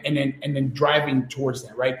 and then driving towards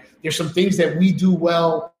that. Right? There's some things that we do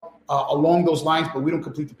well along those lines, but we don't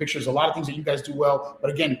complete the picture. There's a lot of things that you guys do well,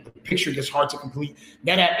 but again, the picture gets hard to complete.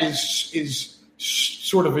 NetApp is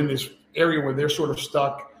sort of in this area where they're sort of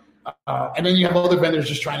stuck. And then you have other vendors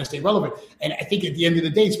just trying to stay relevant. And I think at the end of the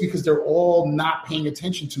day, it's because they're all not paying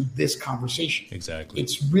attention to this conversation. Exactly.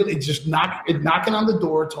 It's really just knocking on the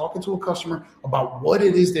door, talking to a customer about what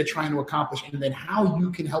it is they're trying to accomplish, and then how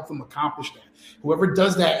you can help them accomplish that. Whoever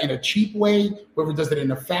does that in a cheap way, whoever does that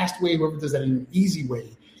in a fast way, whoever does that in an easy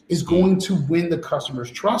way is going to win the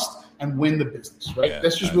customer's trust and win the business, right?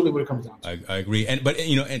 That's just really what it comes down to. I agree. But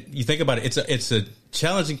you think about it, it's a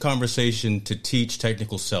challenging conversation to teach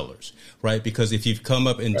technical sellers, right? Because if you've come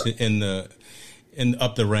up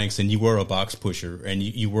up the ranks and you were a box pusher and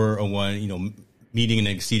you were a one, meeting and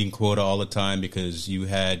exceeding quota all the time because you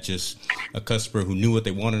had just a customer who knew what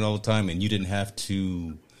they wanted all the time and you didn't have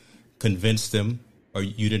to convince them, or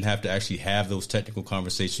you didn't have to actually have those technical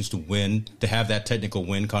conversations to have that technical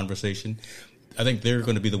win conversation. I think they're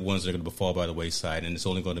going to be the ones that are going to fall by the wayside, and it's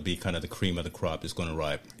only going to be kind of the cream of the crop is going to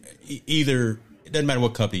arrive. Either, it doesn't matter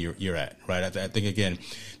what company you're at, right? I think, again,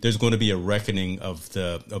 there's going to be a reckoning of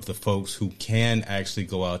the folks who can actually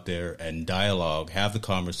go out there and dialogue, have the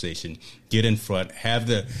conversation, get in front, have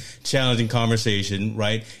the challenging conversation,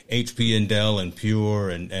 right? HP and Dell and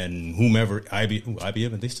Pure and whomever,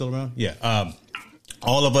 IBM, are they still around? Yeah.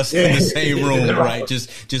 All of us in the same room, right?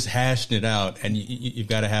 Just hashing it out. And you've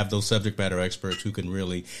got to have those subject matter experts who can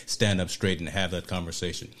really stand up straight and have that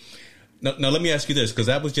conversation. Now let me ask you this, because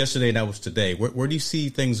that was yesterday and that was today. Where do you see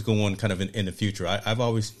things going kind of in the future? I've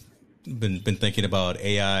always been thinking about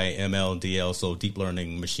AI, ML, DL, so deep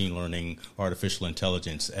learning, machine learning, artificial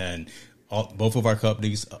intelligence. And both of our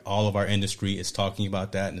companies, all of our industry is talking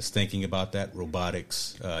about that and is thinking about that,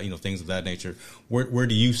 robotics, things of that nature. Where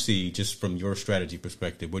do you see, just from your strategy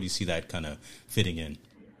perspective, where do you see that kind of fitting in?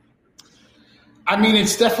 I mean,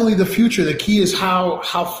 it's definitely the future. The key is how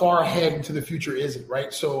far ahead into the future is it,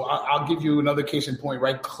 right? So I'll give you another case in point,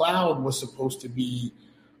 right? Cloud was supposed to be,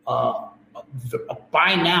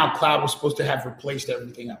 by now, cloud was supposed to have replaced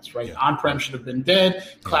everything else, right? Yeah. On-prem should have been dead.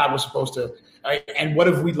 Cloud was supposed to, right? And what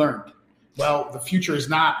have we learned? Well, the future is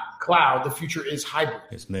not cloud. The future is hybrid.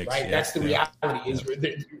 It's mixed, right? Yeah, that's the reality. Is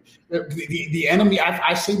the enemy.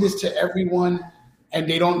 I say this to everyone, and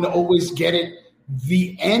they don't always get it.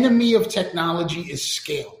 The enemy of technology is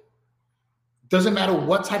scale. Doesn't matter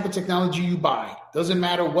what type of technology you buy. Doesn't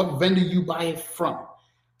matter what vendor you buy it from.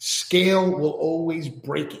 Scale will always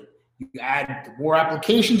break it. You add the more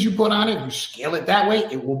applications you put on it, you scale it that way,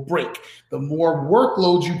 it will break. The more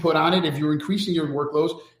workloads you put on it, if you're increasing your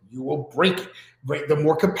workloads, you will break it. Right? The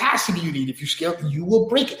more capacity you need, if you scale, you will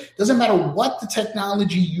break it. Doesn't matter what the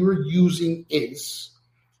technology you're using is.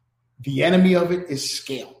 The enemy of it is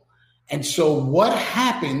scale. And so what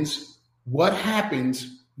happens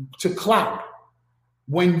to cloud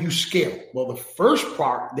when you scale? Well, the first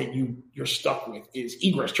part that you're stuck with is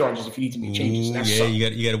egress charges if you need to make changes. That's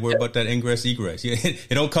you got to worry about that ingress egress. It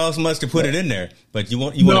don't cost much to put it in there, but you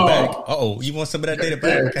want it back. You want some of that data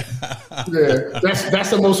back. That's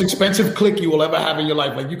the most expensive click you will ever have in your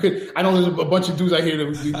life. Like I know there's a bunch of dudes out here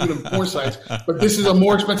that do the porn sites, but this is a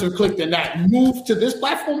more expensive click than that. Move to this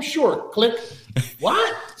platform, sure. Click.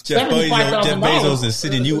 What? Jeff Bezos is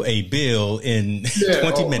sending you a bill in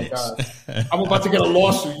 20 minutes. I'm about to get a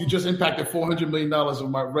lawsuit. You just impacted $400 million of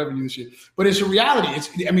my revenue this year. But it's a reality.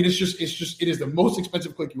 It is the most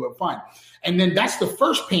expensive click you ever find. And then that's the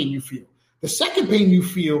first pain you feel. The second pain you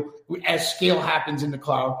feel as scale happens in the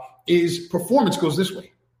cloud is performance goes this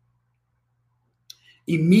way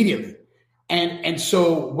immediately. And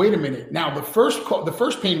so wait a minute. Now the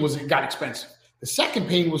first pain was it got expensive. The second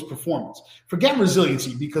pain was performance. Forget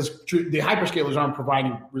resiliency, because the hyperscalers aren't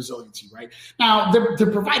providing resiliency, right? Now,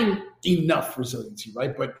 they're providing enough resiliency,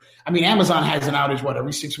 right? But I mean, Amazon has an outage,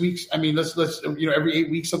 every 6 weeks? I mean, let's every 8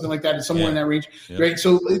 weeks, something like that, is somewhere in that range, right?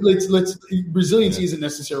 So resiliency isn't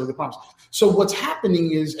necessarily the promise. So what's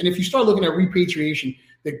happening is, and if you start looking at repatriation,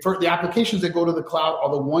 the applications that go to the cloud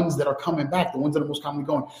are the ones that are coming back, the ones that are most commonly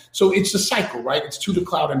going. So it's a cycle, right? It's to the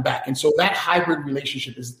cloud and back. And so that hybrid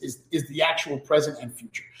relationship is the actual present and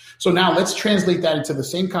future. So now let's translate that into the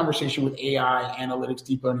same conversation with AI, analytics,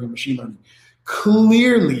 deep learning, and machine learning.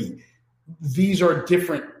 Clearly, these are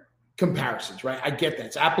different comparisons, right? I get that.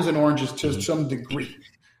 It's apples and oranges to some degree.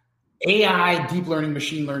 AI, deep learning,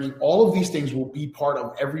 machine learning, all of these things will be part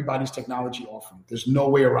of everybody's technology offering. There's no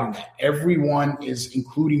way around that. Everyone is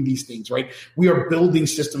including these things, right? We are building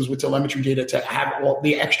systems with telemetry data to have all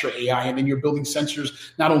the extra AI, and then you're building sensors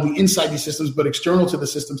not only inside these systems, but external to the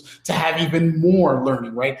systems to have even more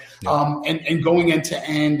learning, right? Yeah. And going end to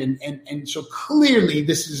end. And so clearly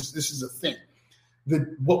this is a thing.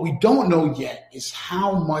 What we don't know yet is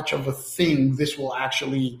how much of a thing this will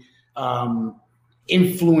actually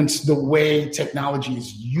influence the way technology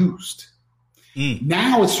is used.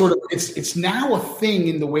 Now it's now a thing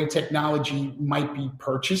in the way technology might be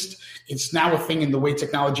purchased. It's now a thing in the way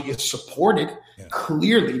technology is supported. Yeah.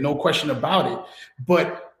 Clearly, no question about it.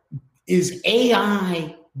 But is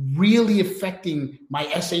AI really affecting my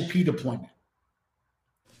SAP deployment?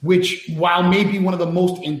 Which, while maybe one of the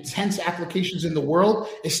most intense applications in the world,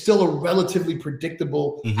 is still a relatively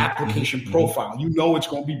predictable application profile. You know it's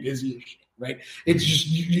going to be busy as shit, right? It's just,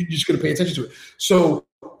 you're just going to pay attention to it. So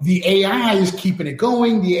the AI is keeping it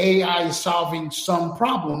going. The AI is solving some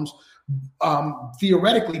problems,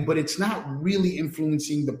 theoretically, but it's not really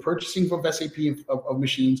influencing the purchasing of SAP of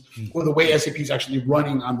machines or the way SAP is actually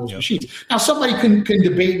running on those machines. Now, somebody can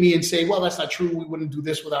debate me and say, well, that's not true. We wouldn't do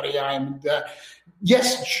this without AI. And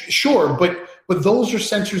yes, sure. But those are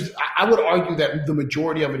sensors. I would argue that the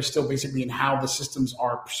majority of it is still basically in how the systems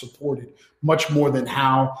are supported, much more than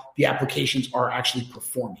how the applications are actually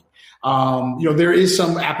performing. There is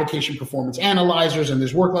some application performance analyzers and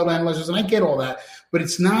there's workload analyzers, and I get all that, but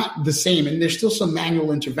it's not the same. And there's still some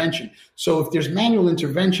manual intervention. So if there's manual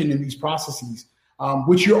intervention in these processes,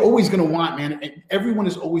 which you're always going to want, man, everyone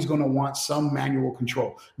is always going to want some manual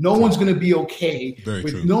control. No one's going to be okay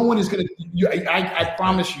with, no one is going to, I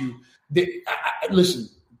promise you that, listen,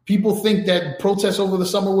 people think that protests over the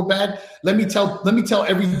summer were bad. Let me tell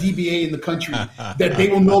every DBA in the country that they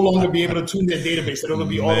will no longer be able to tune their database. It'll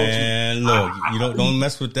be auto-tuned. Man, look, you don't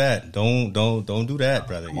mess with that. Don't do that,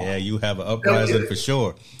 brother. Yeah, you have an uprising for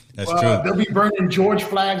sure. That's true. They'll be burning George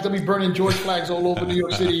flags. They'll be burning George flags all over New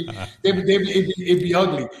York City. It'd be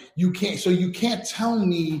ugly. You can't tell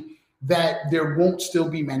me that there won't still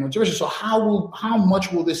be manual intervention. So how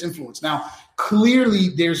much will this influence? Now, clearly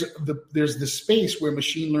there's the space where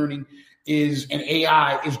machine learning and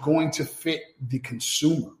AI is going to fit the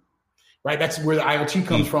consumer, right? That's where the IoT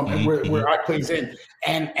comes from and where it plays in.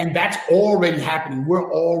 And that's already happening.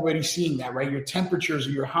 We're already seeing that, right? Your temperatures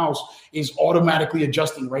of your house is automatically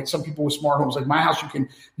adjusting, right? Some people with smart homes, like my house, I don't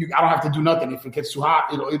have to do nothing. If it gets too hot,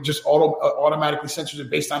 it just automatically censors it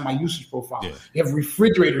based on my usage profile. Yeah. You have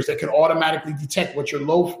refrigerators that can automatically detect what you're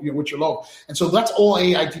low. And so that's all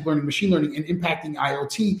AI, deep learning, machine learning, and impacting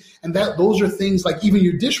IoT. And those are things like even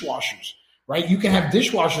your dishwashers. Right, you can have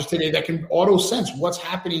dishwashers today that can auto sense what's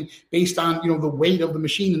happening based on the weight of the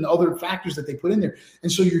machine and the other factors that they put in there.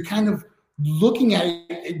 And so you're kind of looking at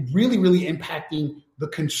it really, really impacting the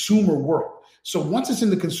consumer world. So once it's in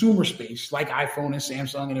the consumer space, like iPhone and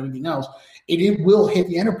Samsung and everything else, it will hit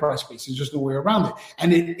the enterprise space. There's just no way around it.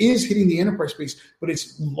 And it is hitting the enterprise space, but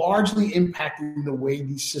it's largely impacting the way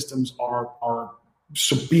these systems are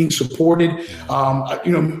being supported.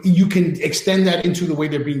 You can extend that into the way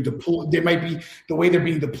they're being deployed. There might be the way they're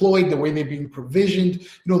being deployed, the way they're being provisioned.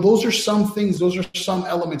 Those are some things. Those are some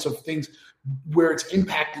elements of things where it's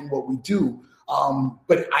impacting what we do.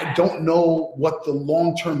 But I don't know what the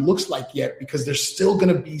long term looks like yet, because there's still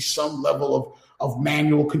going to be some level of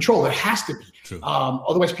manual control. There has to be. True.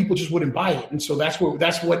 Otherwise, people just wouldn't buy it. And so that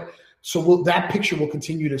picture will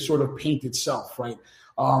continue to sort of paint itself, right?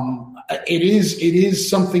 It is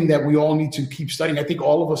something that we all need to keep studying. I think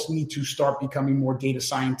all of us need to start becoming more data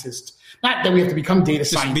scientists. Not that we have to become data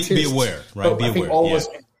scientists. Be aware, right? Be I think aware. All of us.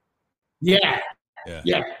 Yeah.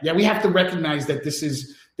 We have to recognize that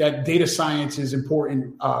that data science is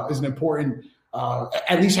important. At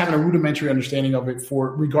least having a rudimentary understanding of it,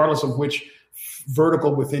 regardless of which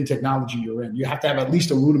vertical within technology you're in. You have to have at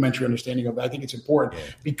least a rudimentary understanding of that. I think it's important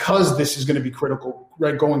because this is going to be critical,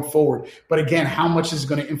 right, going forward. But again, how much is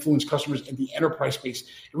going to influence customers in the enterprise space?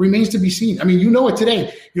 It remains to be seen. I mean, you know it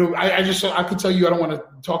today. You know, I could tell you, I don't want to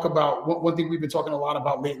talk about one thing we've been talking a lot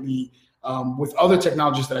about lately with other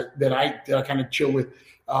technologies that I kind of chill with,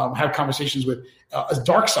 have conversations with, as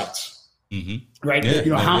dark sites, right? Yeah,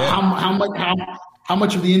 you know, how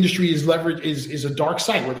much of the industry is leveraged is a dark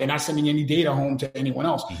site where they're not sending any data home to anyone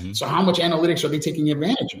else. So how much analytics are they taking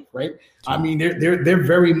advantage of, right? I mean, they're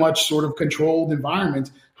very much sort of controlled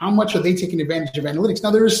environments. How much are they taking advantage of analytics?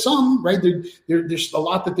 Now, there is some, right? There's a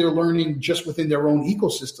lot that they're learning just within their own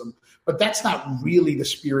ecosystem, but that's not really the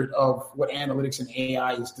spirit of what analytics and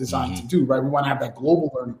AI is designed to do, right? We want to have that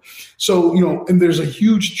global learning. So, you know, and there's a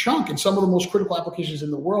huge chunk, and some of the most critical applications in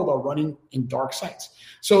the world are running in dark sites.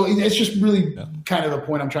 So it's just really kind of the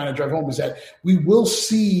point I'm trying to drive home is that we won't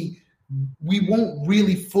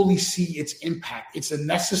really fully see its impact. It's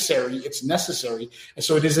necessary. And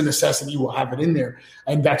so it is a necessity. We'll have it in there.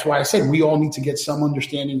 And that's why I said we all need to get some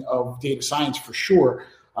understanding of data science for sure.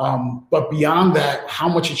 But beyond that, how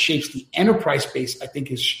much it shapes the enterprise space, I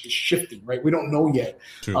think is shifting, right? We don't know yet.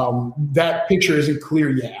 That picture isn't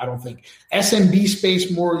clear yet, I don't think. SMB space,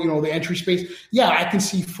 more, you know, the entry space. Yeah, I can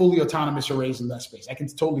see fully autonomous arrays in that space. I can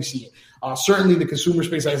totally see it. Certainly the consumer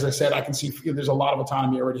space, as I said, I can see there's a lot of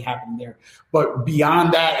autonomy already happening there. But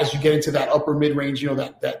beyond that, as you get into that upper mid-range, you know,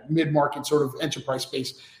 that mid-market sort of enterprise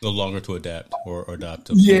space. A little longer to adapt or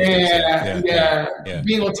adopt. Being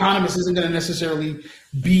autonomous isn't going to necessarily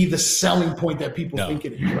be the selling point that people think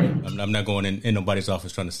it is, right? I'm not going in nobody's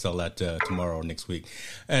office trying to sell that tomorrow or next week.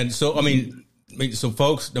 And so, I mean, so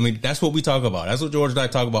folks, I mean, that's what we talk about. That's what George and I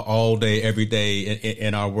talk about all day, every day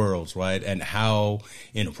in our worlds, right? And how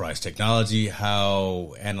enterprise technology,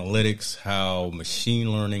 how analytics, how machine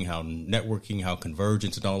learning, how networking, how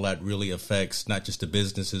convergence and all that really affects not just the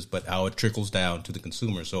businesses, but how it trickles down to the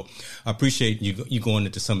consumer. So I appreciate you going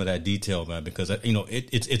into some of that detail, man, because, you know,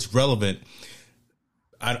 it's relevant.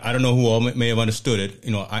 I don't know who all may have understood it.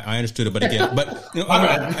 You know, I understood it, but again,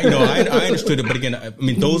 I understood it, but again, I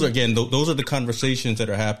mean, those are the conversations that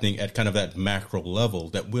are happening at kind of that macro level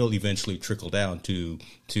that will eventually trickle down to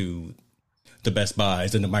the Best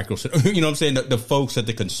Buys and the micro, you know what I'm saying? The folks at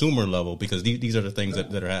the consumer level, because these are the things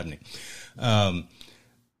that are happening.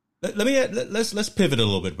 Let's pivot a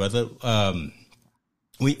little bit, brother.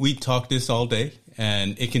 We talk this all day,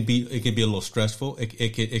 and it can be a little stressful.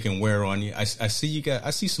 It can wear on you. I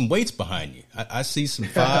see some weights behind you. I see some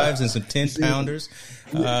 5s and some 10-pounders.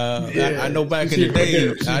 I know back in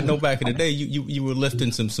the day, you were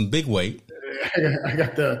lifting some big weight. I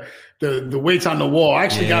got the weights on the wall. I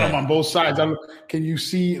actually got them on both sides. Can you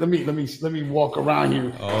see? Let me walk around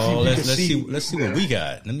here. Oh, let's see what we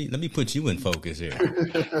got. Let me put you in focus here.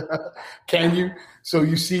 Can you? So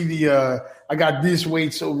you see I got this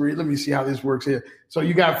weights over here. Let me see how this works here. So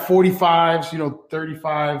you got 45s, you know,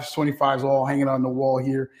 35s, 25s all hanging on the wall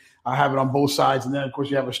here. I have it on both sides, and then of course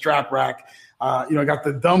you have a strap rack. I got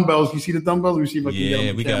the dumbbells. You see the dumbbells? Let me see if I can get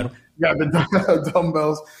them. We got them. You got the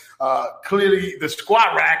dumbbells. Clearly, the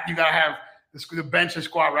squat rack, you got to have the bench and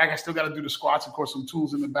squat rack. I still got to do the squats, of course, some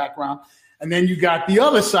tools in the background. And then you got the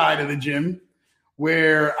other side of the gym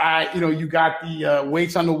where you got the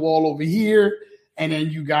weights on the wall over here. And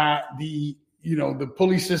then you got the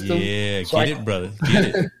pulley system. Yeah, so get it, brother.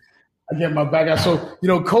 Get it. I get my back out. So,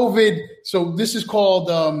 COVID. So this is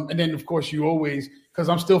called, and then, of course, you always, because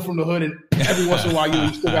I'm still from the hood, and every once in a while,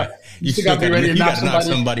 you still got to be ready to knock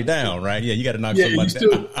somebody down, right? Yeah, you got to knock somebody down.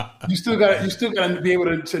 You still got to be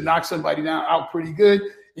able to knock somebody down out pretty good,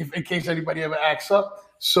 in case anybody ever acts up.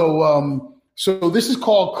 So this is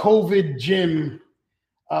called COVID gym.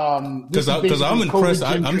 Because I'm impressed.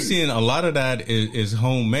 I'm seeing a lot of that is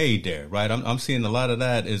homemade there, right? I'm seeing a lot of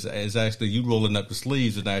that is actually you rolling up the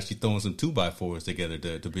sleeves and actually throwing some 2x4s together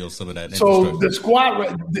to build some of that. So the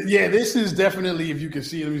squat, this is definitely, if you can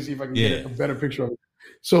see, let me see if I can get a better picture of it.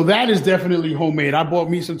 So that is definitely homemade. I bought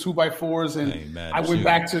me some 2x4s, and I went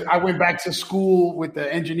back to school with the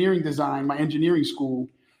engineering design, my engineering school,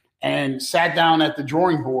 and sat down at the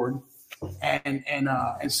drawing board. And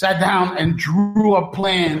sat down and drew up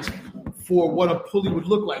plans for what a pulley would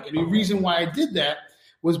look like. And the reason why I did that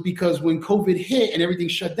was because when COVID hit and everything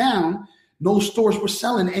shut down, no stores were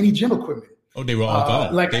selling any gym equipment. Oh, they were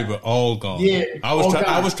all gone. They were all gone. Yeah, I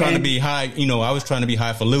was trying to be high. I was trying to be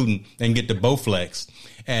highfalutin and get the Bowflex,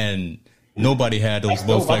 and nobody had those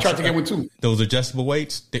Bowflex. I tried to get one too. Those adjustable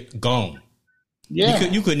weights, gone. Yeah,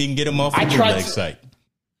 you couldn't even get them off the bootleg site.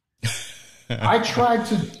 I tried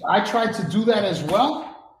to do that as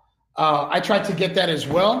well. I tried to get that as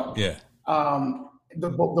well. Yeah. The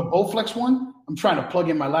Bowflex one. I'm trying to plug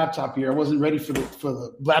in my laptop here. I wasn't ready for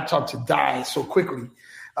the laptop to die so quickly.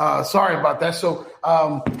 Sorry about that. So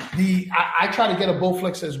I try to get a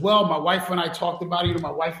Bowflex as well. My wife and I talked about it.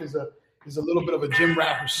 My wife is a little bit of a gym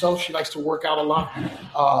rat herself. She likes to work out a lot.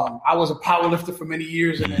 I was a power lifter for many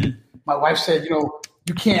years, and then my wife said,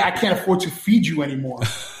 I can't afford to feed you anymore.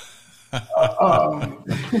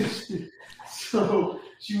 So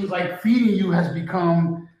she was like, feeding you has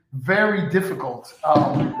become very difficult.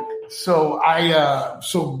 So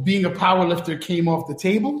being a power lifter came off the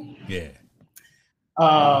table. Yeah.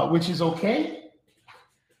 Which is okay.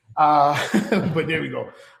 But there we go.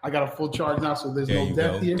 I got a full charge now, so there's no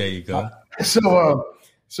depth here. There you go.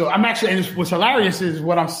 So I'm actually, and what's hilarious is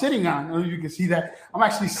what I'm sitting on. I don't know if you can see that. I'm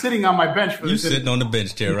actually sitting on my bench for this. You're sitting on the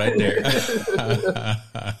bench chair right there.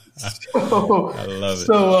 I love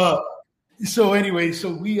it. So anyway,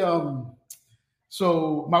 so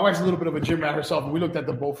my wife's a little bit of a gym rat herself, and we looked at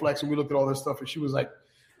the Bowflex and we looked at all this stuff, and she was like,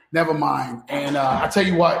 never mind. And I tell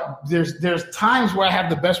you what, there's times where I have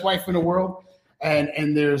the best wife in the world,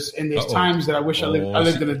 and there's times that I wish I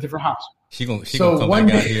lived in a different house. She gonna come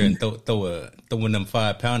back out here and throw one of them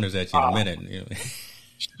 5-pounders at you in a minute.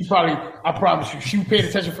 I promise you, she paid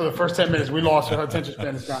attention for the first 10 minutes. We lost her attention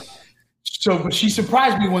span is gone. So, but she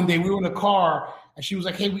surprised me one day. We were in the car, and she was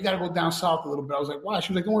like, "Hey, we got to go down south a little bit." I was like, "Why?"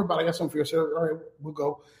 She was like, "Don't worry about it. I got something for you." I said, "All right, we'll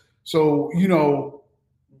go." So,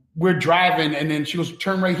 we're driving, and then she goes,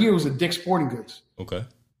 "Turn right here." It was a Dick's Sporting Goods. Okay.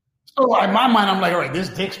 So in my mind, I'm like, all right, this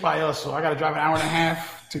Dick's by us, so I got to drive an hour and a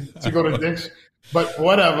half to go to Dick's. But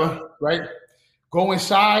whatever, right? Go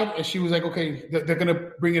inside, and she was like, okay, they're going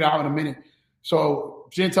to bring it out in a minute. So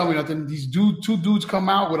she didn't tell me nothing. These two dudes come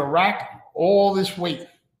out with a rack, all this weight.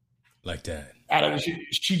 Like that.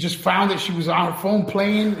 She just found it. She was on her phone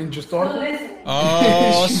playing and just thought.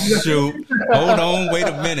 Oh, shoot. Hold on. Wait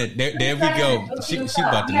a minute. There we go. She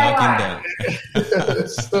about to knock him down.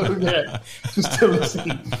 So, yeah. Just to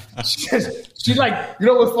listen. She's like,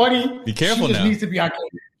 what's funny? Be careful she just now. Needs to be on.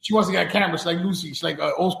 She wants to get a camera. She's like Lucy. She's like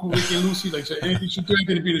old school Ricky and Lucy. Like anything she do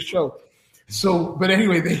anything to be the show. So, but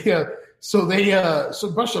anyway, they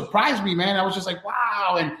surprised me, man. I was just like,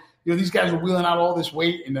 wow. And these guys were wheeling out all this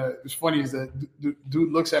weight, and it's funny is the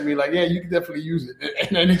dude looks at me like, yeah, you can definitely use it.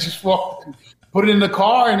 And then he just walked and put it in the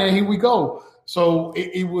car, and then here we go. So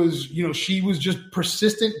it was, she was just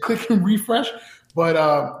persistent, click and refresh,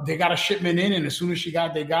 but they got a shipment in, and as soon as they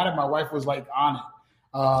got it, my wife was like on it.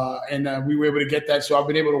 And we were able to get that. So I've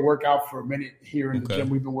been able to work out for a minute here in the gym.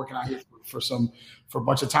 We've been working out here for a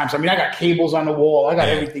bunch of times. I mean, I got cables on the wall. I got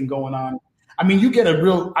everything going on. I mean, you get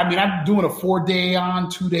I'm doing a 4-day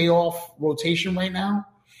on, 2-day off rotation right now.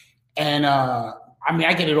 And,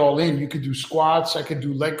 I get it all in. You could do squats. I could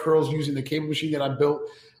do leg curls using the cable machine that I built.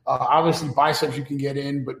 Obviously biceps you can get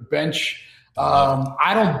in, but bench,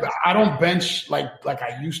 I don't bench like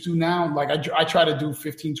I used to now. Like I try to do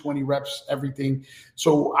 15, 20 reps, everything.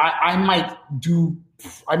 So I might do,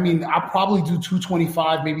 I'll probably do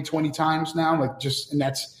 225, maybe 20 times now, and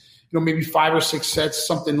that's, maybe 5 or 6 sets,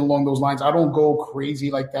 something along those lines. I don't go crazy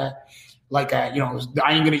like that. Like, I ain't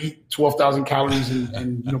going to eat 12,000 calories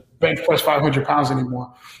and bench press 500 pounds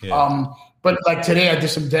anymore. Yeah. But like today I did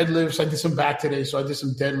some deadlifts. I did some back today. So I did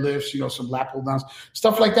some deadlifts, some lat pull downs,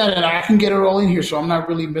 stuff like that. And I can get it all in here. So I'm not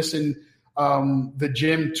really missing the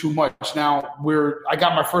gym too much. Now I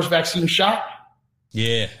got my first vaccine shot.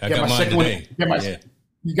 Yeah. I got mine today.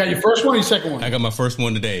 You got your first one or your second one? I got my first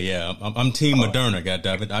one today. Yeah, I'm Team Moderna.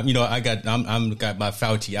 Goddammit. I'm got my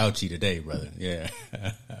Fauci ouchie today, brother. Yeah.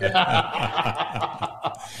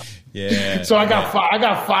 Yeah. So I got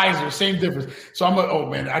Pfizer. Same difference. So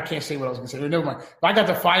I can't say what I was gonna say. Never mind. But I got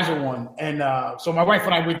the Pfizer one, and so my wife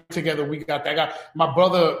and I went together. We got that. I got my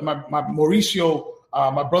brother, my Mauricio.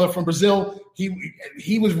 My brother from Brazil,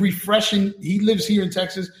 he was refreshing. He lives here in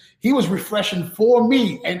Texas. He was refreshing for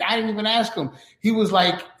me, and I didn't even ask him. He was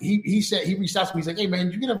like, he said, he reached out to me. He's like, "Hey man,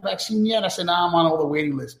 did you get a vaccine yet?" I said, "Nah, I'm on all the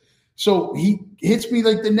waiting list." So he hits me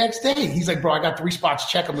like the next day. He's like, "Bro, I got 3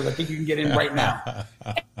 spots. Check them. I think you can get in right now."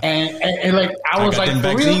 and like I was like, "For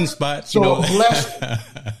vaccine real?" spots, so blessed.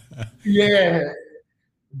 Yeah.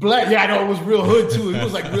 Yeah, I know it was real hood too. It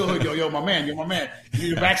was like real hood. Yo, my man. You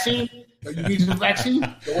need a vaccine? You need some vaccine?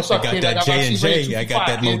 Yo, what's up, I got kid? that J&J. I got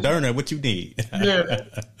that Moderna. What you need? Yeah.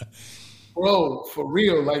 Bro, for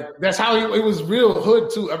real. Like, that's how it was real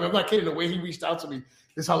hood too. I'm not kidding. The way he reached out to me,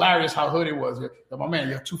 it's hilarious how hood it was. Yo, my man,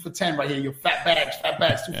 you're 2 for 10 right here. You're fat bags,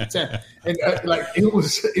 2 for 10. And it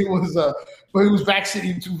was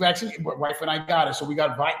vaccine, 2 vaccine. My wife and I got it. So we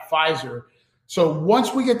got Pfizer. So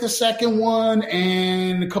once we get the second one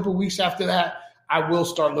and a couple of weeks after that, I will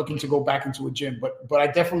start looking to go back into a gym. But I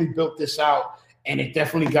definitely built this out, and it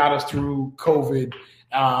definitely got us through COVID.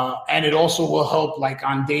 And it also will help like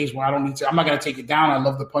on days where I don't need to. I'm not going to take it down. I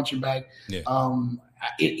love the punching bag. Yeah.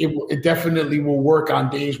 It definitely will work on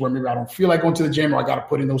days where maybe I don't feel like going to the gym, or I got to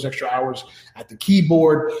put in those extra hours at the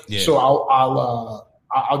keyboard. Yeah. So I'll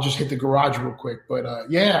just hit the garage real quick. But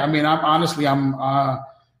yeah, I mean,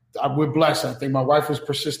 we're blessed. I think my wife was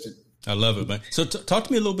persistent. I love it, man. So talk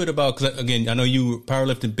to me a little bit about, because again, I know you were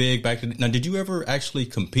powerlifting big back then. Now, did you ever actually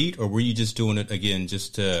compete, or were you just doing it again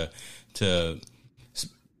just to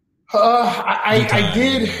I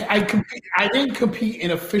did. I didn't compete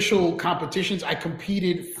in official competitions. I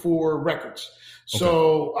competed for records.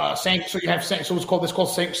 So, so you have so it's called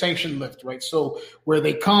sanctioned lift, right? So where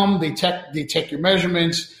they come, they take your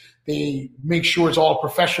measurements, they make sure it's all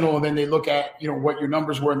professional, and then they look at what your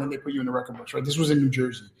numbers were, and then they put you in the record books, right? This was in New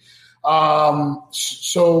Jersey.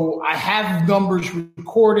 So I have numbers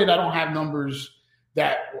recorded. I don't have numbers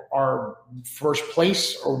that are first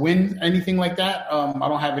place or win anything like that. I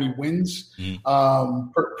don't have any wins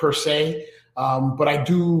per se, but I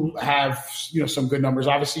do have some good numbers.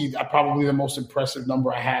 Obviously, probably the most impressive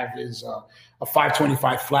number I have is a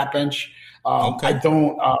 525 flat bench. I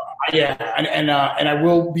don't, and I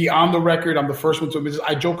will be on the record. I'm the first one to admit this.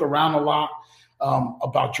 I joke around a lot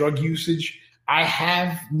about drug usage. I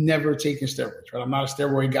have never taken steroids, right? I'm not a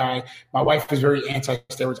steroid guy. My wife is very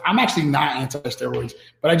anti-steroids. I'm actually not anti-steroids,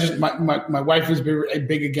 but my wife is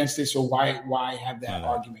big against it. So why have that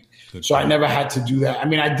argument? So I never had to do that. I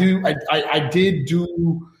mean, I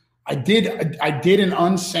did an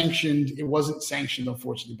unsanctioned, it wasn't sanctioned,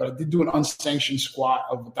 unfortunately, but I did do an unsanctioned squat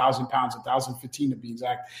of 1,000 pounds, 1,015 to be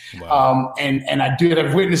exact. Wow. And I did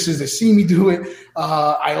have witnesses that see me do it.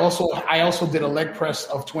 I also did a leg press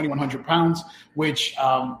of 2,100 pounds, which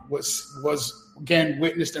was again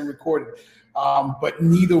witnessed and recorded. But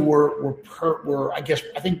neither were I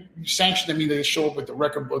think sanctioned. I mean, they show up with the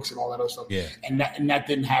record books and all that other stuff. Yeah. And that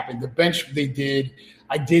didn't happen. The bench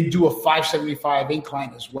I did do a 575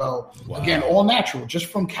 incline as well. Wow. Again, all natural, just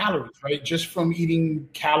from calories, right? Just from eating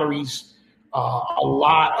calories, a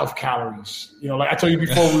lot of calories. Like I told you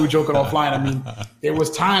before, we were joking offline. I mean, there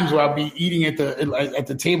was times where I'd be eating at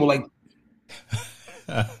the table, like,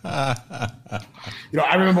 I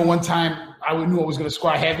remember one time I knew I was going to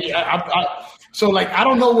squat heavy. So I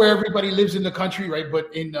don't know where everybody lives in the country, right?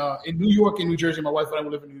 But in New York and New Jersey, my wife and I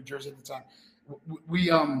were living in New Jersey at the time.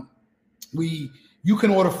 You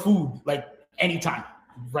can order food like anytime,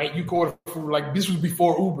 right? You can order food like this was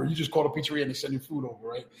before Uber. You just call a pizzeria and they send you food over,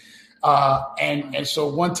 right? And so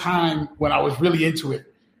one time when I was really into it,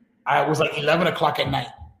 I was like 11 o'clock at night,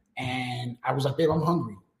 and I was like, babe, I'm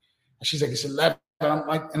hungry. And she's like, it's 11. And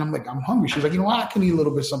I'm like, I'm hungry. She's like, you know what? I can eat a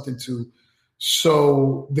little bit something too.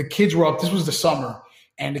 So the kids were up. This was the summer.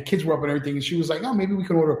 And the kids were up and everything. And she was like, oh, maybe we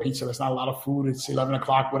can order a pizza. That's not a lot of food. It's 11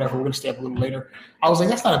 o'clock, whatever. We're going to stay up a little later. I was like,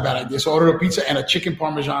 that's not a bad idea. So I ordered a pizza and a chicken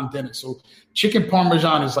Parmesan dinner. So chicken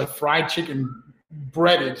Parmesan is like fried chicken,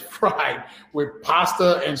 fried with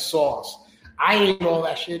pasta and sauce. I ate all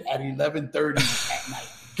that shit at 11:30 at night.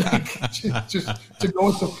 just to go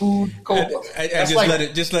into food.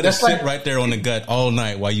 Just let it sit right there on the gut all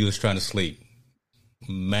night while you was trying to sleep.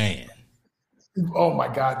 Man. Oh my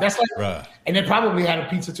God. That's like, bruh. And then probably had a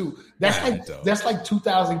pizza too. That's like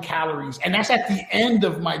 2,000 calories. And that's at the end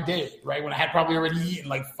of my day, right? When I had probably already eaten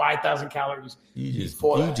like 5,000 calories. You just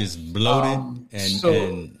bloated.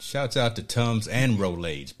 And shouts out to Tums and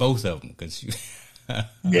Rolaids, both of them. Cause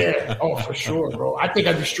yeah. Oh, for sure, bro. I think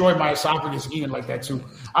I destroyed my esophagus eating like that too.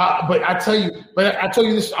 But I tell you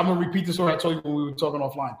this, I'm going to repeat the story I told you when we were talking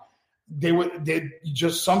offline. They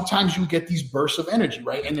just sometimes you get these bursts of energy,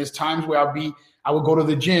 right? And there's times where I would go to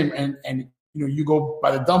the gym and you go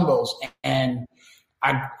by the dumbbells and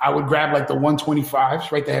I would grab like the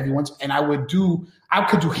 125s, right? The heavy ones. And I could do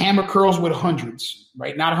hammer curls with hundreds,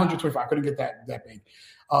 right? Not 125. I couldn't get that big.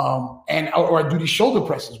 Or I do these shoulder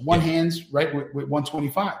presses, one hands, right? With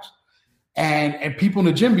 125s. And people in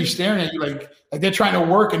the gym be staring at you like they're trying to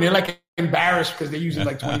work and they're like embarrassed because they're using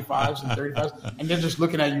like 25s and 35s and they're just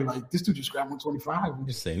looking at you like this dude just grabbed 125. I'm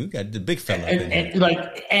just saying we got the big fella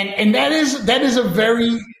and that is a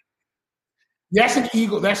very that's an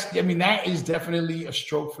ego. That is definitely a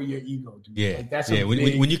stroke for your ego, dude. Yeah,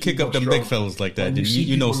 when you kick up them big fellas like that, then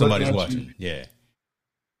you know somebody's watching. Yeah.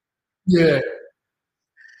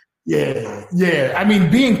 I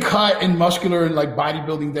mean, being cut and muscular and like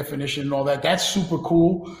bodybuilding definition and all that, that's super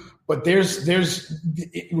cool. But there's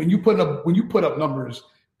when you put up numbers,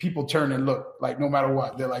 people turn and look like no matter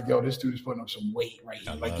what, they're like, yo, this dude is putting up some weight right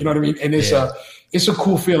now. Like, you know what I mean? And it's a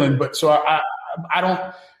cool feeling. But so I don't,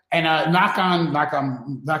 And knock on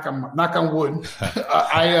wood.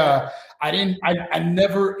 I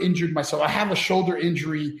never injured myself. I have a shoulder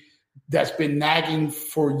injury that's been nagging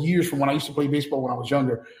for years from when I used to play baseball when I was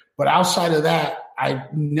younger. But outside of that, I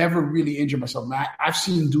never really injured myself. I've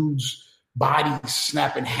seen dudes' bodies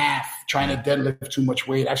snap in half trying to deadlift too much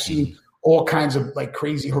weight. I've seen all kinds of like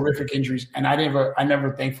crazy, horrific injuries, and I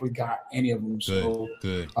never thankfully got any of them. So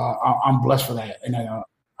good. I'm blessed for that, and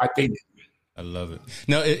I think I love it.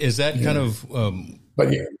 Now, is that kind of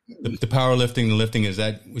but yeah, the powerlifting, the lifting? Is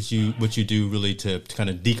that what you do really to kind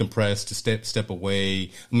of decompress, to step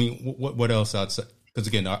away? I mean, what else outside? Because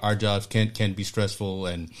again, our jobs can be stressful,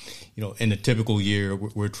 and in a typical year,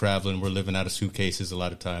 we're traveling, we're living out of suitcases a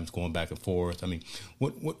lot of times, going back and forth. I mean,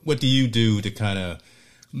 what do you do to kind of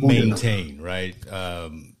maintain, right?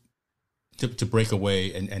 To break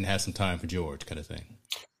away and have some time for George, kind of thing.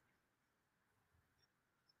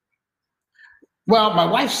 Well, my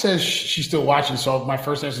wife says she's still watching, so my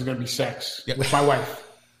first answer is going to be sex with my wife.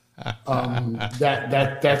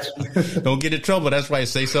 That's don't get in trouble. That's why I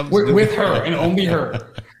say something with her and only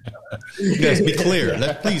her. Let's be clear.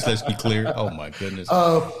 Let's be clear. Oh my goodness.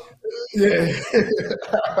 Yeah.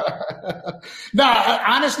 No,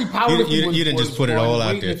 honestly, powerlifting. You didn't just put it all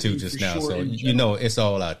out there too just now, so it's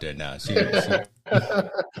all out there now.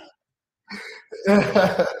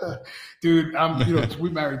 Dude, we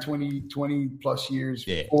married 20 plus years,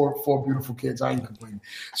 four beautiful kids. I ain't complaining.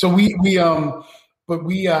 So we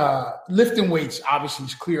lifting weights obviously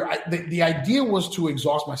is clear. The idea was to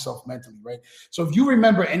exhaust myself mentally, right? So if you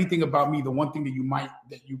remember anything about me, the one thing that you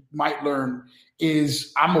might learn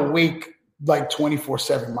is I'm awake like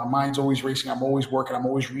 24/7. My mind's always racing. I'm always working. I'm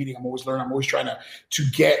always reading. I'm always learning. I'm always trying to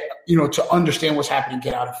get, to understand what's happening,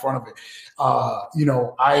 get out in front of it.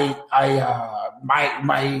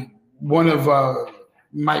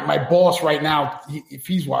 My boss right now, if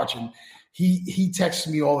he's watching, he texts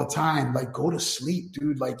me all the time, like, go to sleep,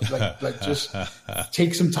 dude. Like just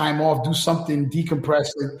take some time off, do something, decompress.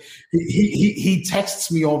 Like, he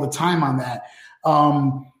texts me all the time on that.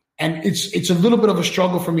 And it's a little bit of a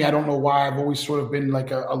struggle for me. I don't know why. I've always sort of been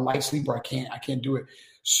like a light sleeper. I can't do it.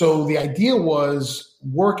 So the idea was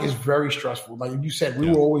work is very stressful. Like you said, we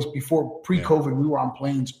were always, before pre-COVID, we were on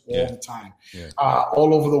planes all the time,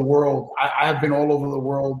 all over the world. I have been all over the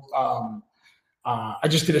world. I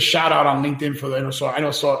just did a shout out on LinkedIn for I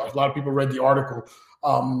know a lot of people read the article.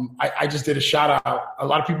 I just did a shout out. A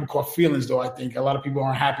lot of people call feelings, though. I think a lot of people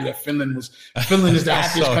aren't happy that Finland is the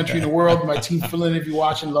happiest country in the world. My team, Finland, if you're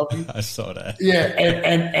watching, love you. I saw that. Yeah,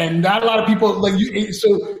 and not a lot of people like you.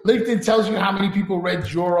 So LinkedIn tells you how many people read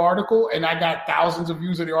your article, and I got thousands of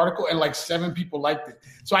views of the article, and like 7 people liked it.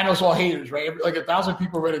 So I know it's all haters, right? Like 1,000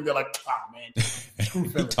 people read it, they're like, man, screw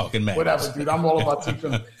Finland, talking mad, whatever, dude. I'm all about Team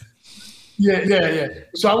Finland. Yeah.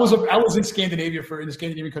 So I was in Scandinavia in the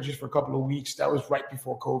Scandinavian countries for a couple of weeks. That was right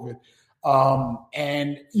before COVID.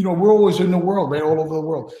 And we're always in the world, right? All over the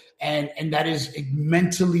world. And that is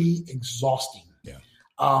mentally exhausting. Yeah.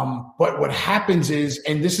 But what happens is,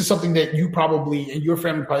 and this is something that you probably, and your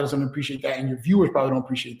family probably doesn't appreciate that, and your viewers probably don't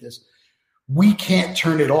appreciate this. We can't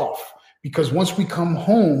turn it off, because once we come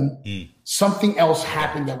home, something else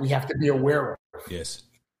happened that we have to be aware of. Yes.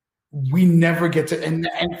 We never get to, and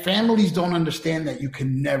families don't understand that you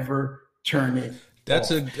can never turn it.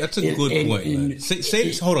 That's a good point.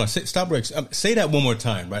 Stop breaks. Say that one more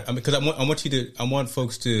time, right? Because I want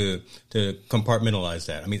folks to compartmentalize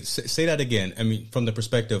that. I mean, say that again. I mean, from the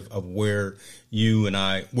perspective of where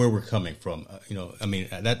we're coming from.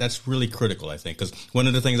 That's really critical, I think, because one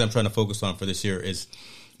of the things I'm trying to focus on for this year is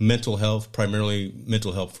mental health, primarily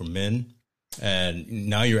mental health for men. And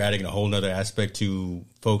now you're adding a whole nother aspect to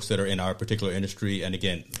folks that are in our particular industry. And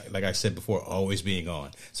again, like I said before, always being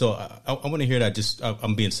on. So I want to hear that.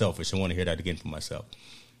 I'm being selfish. I want to hear that again for myself.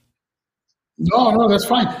 No, that's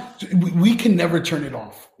fine. We can never turn it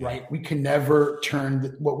off, right? We can never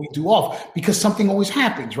turn what we do off, because something always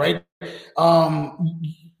happens, right? I'll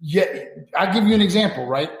give you an example,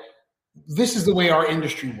 right? This is the way our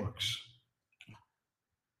industry works.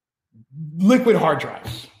 Liquid hard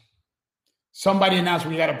drives. Somebody announced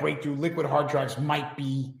we got a breakthrough. Liquid hard drives might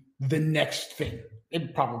be the next thing.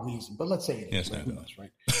 It probably isn't, but let's say it is. Yes,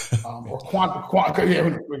 right? Or quantum,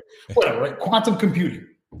 whatever, right? Quantum computing,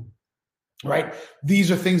 right?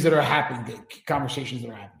 These are things that are happening, conversations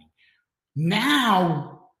that are happening.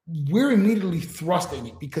 Now we're immediately thrust in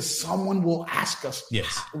it, because someone will ask us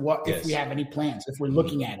if we have any plans, if we're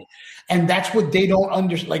looking at it. And that's what they don't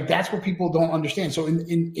understand. Like, that's what people don't understand. So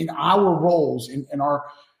in our roles, in our,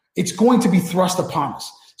 it's going to be thrust upon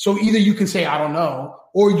us. So either you can say, I don't know,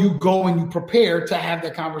 or you go and you prepare to have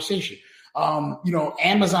that conversation.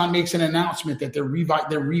 Amazon makes an announcement that they're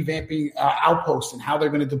revamping Outposts and how they're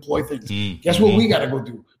going to deploy things. Guess what we got to go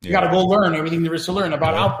do? We got to go learn everything there is to learn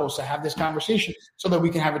about Outposts to have this conversation so that we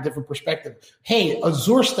can have a different perspective. Hey,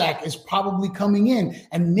 Azure Stack is probably coming in,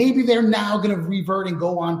 and maybe they're now going to revert and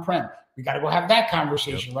go on-prem. We got to go have that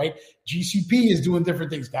conversation, right? GCP is doing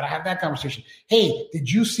different things. Got to have that conversation. Hey,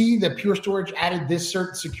 did you see that Pure Storage added this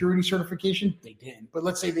security certification? They didn't, but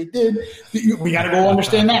let's say they did. We got to go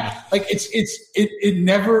understand that. Like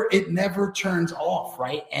it never turns off,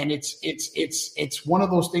 right? And it's one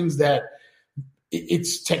of those things that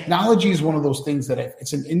technology is one of those things that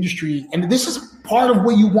it's an industry, and this is part of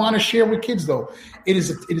what you want to share with kids. Though it is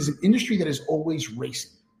an industry that is always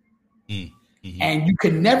racing. And you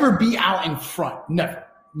can never be out in front. Never.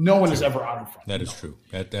 No one is ever out in front. That is true.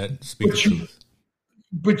 That speaks truth.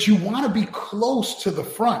 But you want to be close to the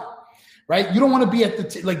front, right? You don't want to be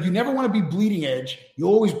at you never want to be bleeding edge. You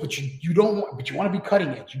always, but you want to be cutting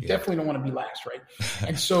edge. You definitely don't want to be last, right?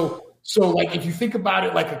 And so like if you think about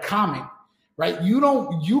it like a comet, right?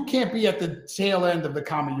 You can't be at the tail end of the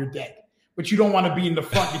comet. You're dead. But you don't want to be in the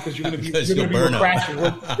front because you're going to be crashing.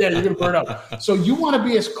 Yeah, you're going to burn up. So you want to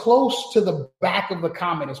be as close to the back of the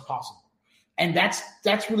comet as possible, and that's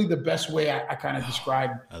really the best way I kind of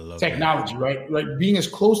describe technology, right? Being as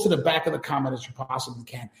close to the back of the comet as you possibly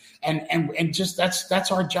can, and just that's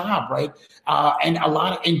our job, right? And a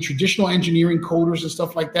lot of in traditional engineering coders and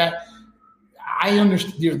stuff like that. I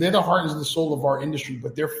understand they're the heart and the soul of our industry,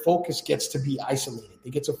 but their focus gets to be isolated.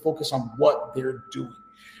 They get to focus on what they're doing.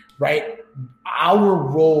 Right? Our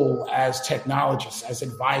role as technologists, as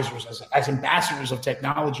advisors, as ambassadors of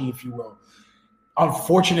technology, if you will,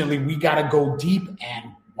 unfortunately, we got to go deep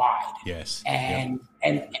and wide. Yes. And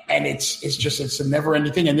it's a never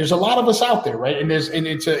ending thing. And there's a lot of us out there, right? I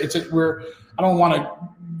don't want to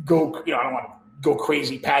go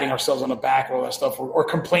crazy patting ourselves on the back or all that stuff or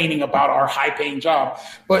complaining about our high paying job,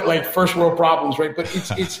 but like first world problems, right? But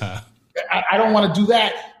it's I don't want to do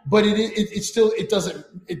that, but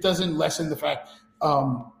it doesn't lessen the fact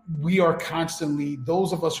we are constantly,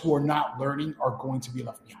 those of us who are not learning are going to be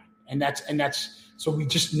left behind, and that's so we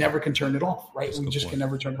just never can turn it off, right? We just can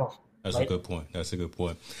never turn it off. That's a good point. That's a good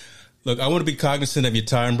point. Look, I want to be cognizant of your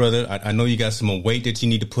time, brother. I know you got some weight that you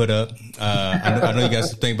need to put up. I know you got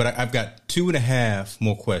some things, but I've got 2.5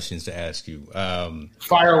 more questions to ask you.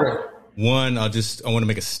 Fire away. One, I want to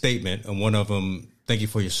make a statement, and one of them, thank you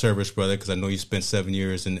for your service, brother, because I know you spent 7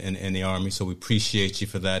 years in the Army, so we appreciate you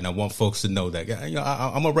for that. And I want folks to know that.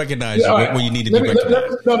 I'm gonna recognize you where you need to be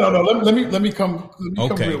recognized. No. Let me come.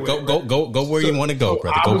 Okay, go where you want to go,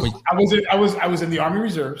 brother. I was in the Army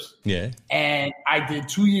Reserves. Yeah, and I did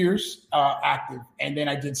 2 years active, and then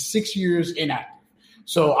I did 6 years inactive.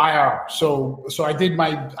 So IR. So I did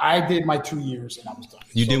my 2 years, and I was done.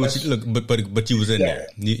 You did what you look, but you was in there.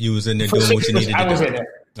 You was in there doing what you needed to do. I was in there.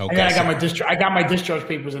 Okay, and then I got my discharge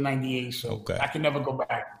papers in '98, so I can never go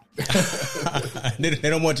back. They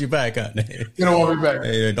don't want you back, huh? They don't want me back.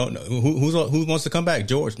 They don't know who wants to come back.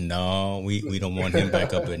 George? No, we don't want him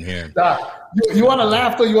back up in here. You want to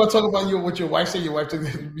laugh though? You want to talk about what your wife said? Your wife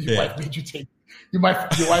made you take. Your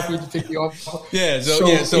wife made you take the offer. Yeah,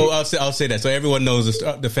 so I'll say that. So everyone knows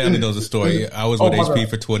the family knows the story. I was with HP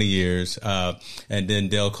for 20 years, and then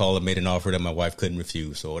Dell called and made an offer that my wife couldn't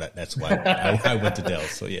refuse. So that's why I went to Dell.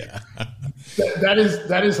 So yeah, that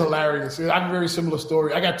is hilarious. I have a very similar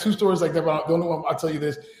story. I got 2 stories like that, but I don't know. I'll tell you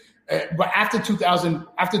this. But after 2001,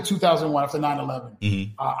 after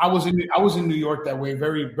 9/11, I was in New York that way.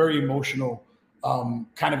 Very very emotional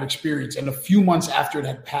kind of experience. And a few months after it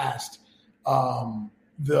had passed,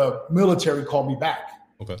 the military called me back.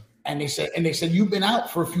 Okay. And they said, you've been out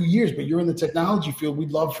for a few years, but you're in the technology field.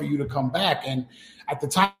 We'd love for you to come back. And at the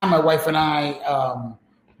time, my wife and I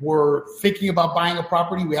were thinking about buying a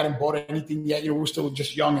property. We hadn't bought anything yet. We're still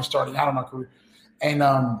just young and starting out in our career. And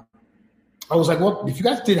I was like, well, if you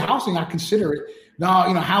guys did housing, I'd consider it. No,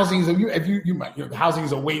 housing is housing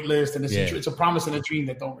is a wait list, and it's a promise and a dream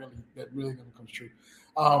that really never comes true.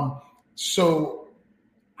 So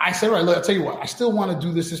I said, all right, look, I'll tell you what, I still want to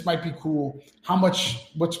do this. This might be cool. How much,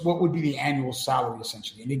 what would be the annual salary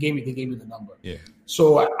essentially? And they gave me the number. Yeah.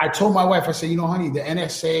 So I told my wife, I said, honey, the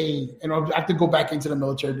NSA, I have to go back into the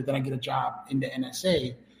military, but then I get a job in the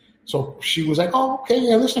NSA. So she was like, oh, okay,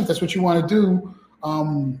 yeah, listen, if that's what you want to do,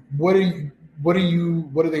 what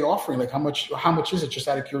are they offering? Like, how much is it, just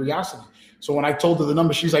out of curiosity? So when I told her the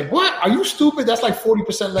number, she's like, what? Are you stupid? That's like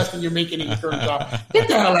 40% less than you're making in your current job. Get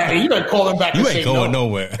the hell out of here. You got to call them back. You ain't going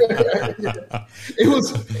nowhere.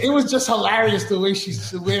 It was just hilarious the way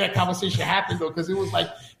that conversation happened, though, because it was like,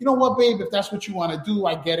 you know what, babe, if that's what you want to do,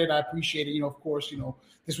 I get it. I appreciate it. Of course,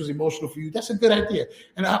 this was emotional for you. That's a good idea.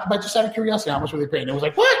 And but just out of curiosity, how much were they paying? It was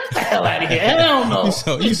like, what? Get the hell out of here. Hell no.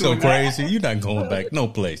 You so crazy. You're not going back no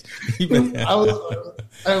place.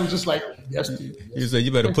 I was just like, yes, dude. You said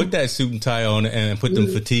you better put that suit and tie on and put them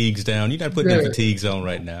fatigues down. You're not putting them fatigues on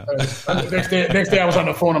right now. Next day I was on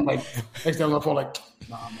the phone. I'm like,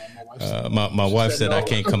 nah, man, my wife said no. I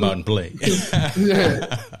can't come out and play.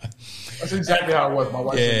 Yeah. That's exactly how it was. My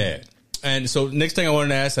wife said. And so next thing I wanted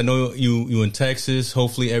to ask, I know you in Texas.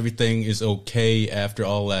 Hopefully everything is okay after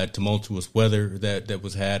all that tumultuous weather that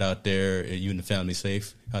was had out there. Are you and the family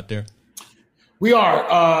safe out there? We are.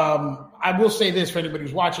 I will say this for anybody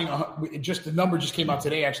who's watching. Just the number just came out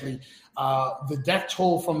today. Actually, the death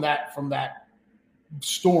toll from that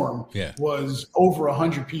storm was over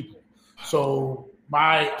 100 people. So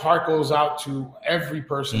my heart goes out to every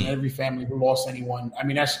person, every family who lost anyone. I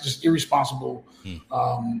mean, that's just irresponsible.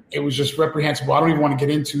 It was just reprehensible. I don't even want to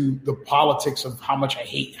get into the politics of how much I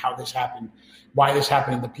hate how this happened, why this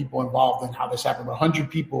happened, and the people involved and how this happened. But 100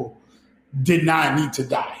 people did not need to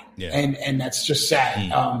die. Yeah. And that's just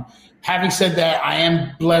sad. Having said that, I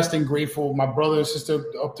am blessed and grateful. My brother and sister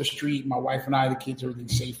up the street, my wife and I, the kids,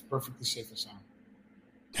 everything's safe, perfectly safe and sound.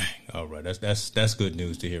 All right, that's good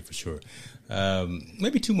news to hear for sure.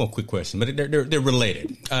 Maybe two more quick questions, but they're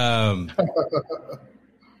related.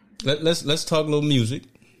 Let's talk a little music.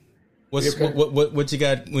 What you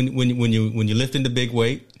got when you lifting the big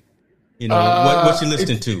weight? What you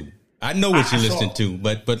listening to? I know what you listen to,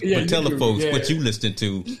 but tell the folks what you listen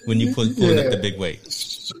to when you pulling up the big weight.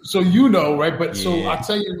 So right? But so I'll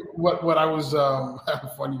tell you what I was.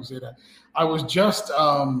 Funny you say that. I was just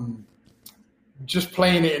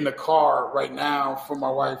playing it in the car right now for my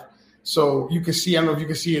wife, so you can see. I don't know if you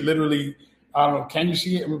can see it. Literally, I don't know. Can you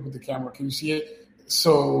see it? Let me put the camera. Can you see it?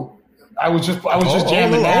 So I was just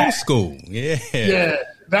jamming that. Old school, yeah.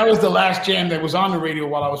 That was the last jam that was on the radio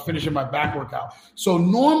while I was finishing my back workout. So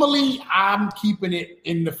normally I'm keeping it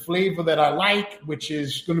in the flavor that I like, which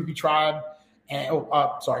is going to be Tribe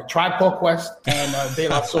Called Quest and De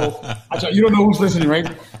La Soul. You don't know who's listening, right?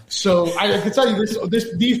 So I can tell you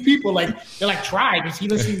these people, like, they're like, Tribe. Is he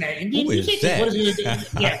listening to Indian music? That? What is he?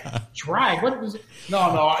 Yeah, Tribe. What is it?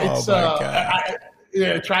 No,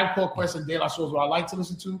 it's Tribe Called Quest and De La Soul is what I like to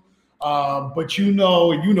listen to. But you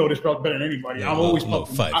know this probably better than anybody. Yeah, I'm always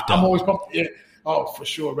pumping. I'm always pumping. Yeah. Oh, for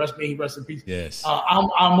sure. Rest in peace. Yes.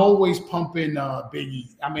 I'm always pumping Biggie.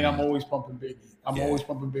 I mean, I'm always pumping Biggie. Always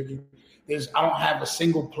pumping Biggie. I don't have a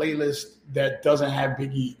single playlist that doesn't have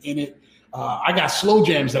Biggie in it. I got slow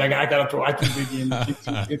jams that I got to throw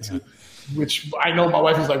Biggie into, which I know my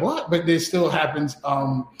wife is like, what? But it still happens.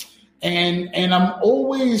 And I'm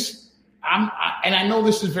always. And I know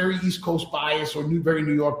this is very East Coast bias or very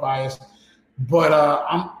New York bias, but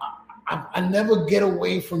I never get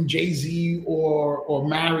away from Jay-Z or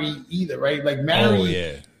Mary either, right? Like Mary. Oh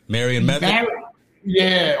yeah, Mary and Method.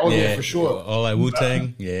 Yeah, for sure. All that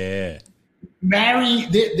Wu-Tang. Yeah. Mary,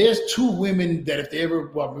 there's two women that if they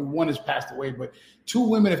ever, one has passed away, but two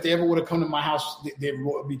women, if they ever would have come to my house, they'd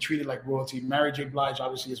be treated like royalty. Mary J. Blige,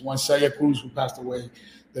 obviously, is one. Celia Cruz, who passed away,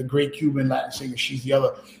 the great Cuban Latin singer, she's the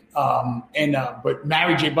other. But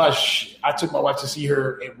Mary J. Blige, I took my wife to see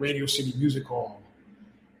her at Radio City Music Hall.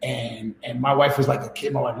 And my wife was like a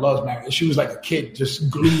kid. My wife loves Mary. She was like a kid,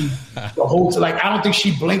 just glued the whole time. Like, I don't think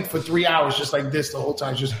she blinked for 3 hours, just like this the whole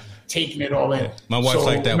time, just taking it all in. Yeah. My wife's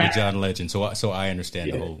like that with John Legend, so I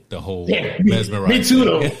understand the whole mesmerizing. Me too,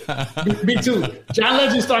 though. Me too. John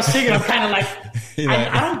Legend starts singing. I'm kind of like,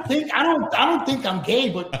 I don't think I'm gay,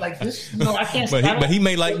 but like this, I can't. But he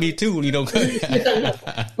may like me too,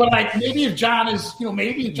 But like maybe if John is,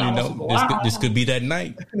 maybe if John wants to go out, this could be that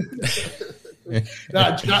night.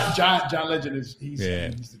 No, John Legend he's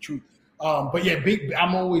the truth. But yeah,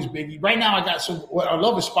 I'm always Biggie. Right now, what I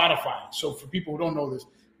love is Spotify. So for people who don't know this,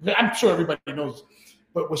 I'm sure everybody knows.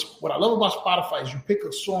 But what I love about Spotify is you pick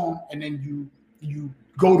a song and then you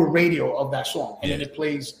go to radio of that song and then it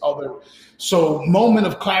plays other. So "Moment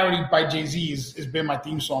of Clarity" by Jay-Z has been my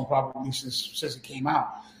theme song probably since it came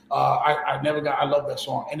out. I love that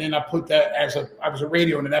song, and then I put that I was a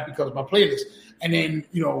radio, and then that becomes my playlist. And then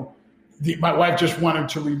my wife just wanted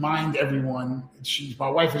to remind everyone. My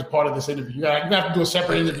wife is part of this interview. You have to do a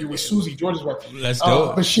separate interview with Susie, George's wife. Let's do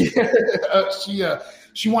it. But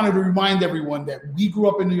she wanted to remind everyone that we grew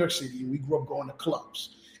up in New York City and we grew up going to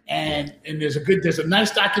clubs. And there's a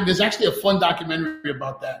nice document. There's actually a fun documentary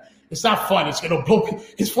about that. It's not fun. It'll blow.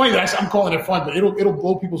 It's funny that I'm calling it fun, but it'll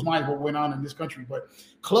blow people's minds what went on in this country. But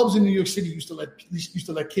clubs in New York City used to let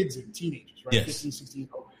kids in, teenagers, right? Yes. 15, 16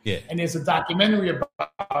 years old. Yeah. And there's a documentary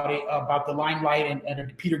about the limelight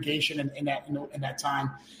and Peter Gation and in that time.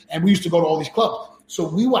 And we used to go to all these clubs. So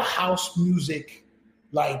we were house music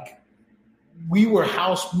like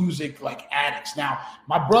addicts. Now,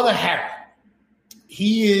 my brother Harry,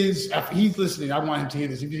 he's listening. I want him to hear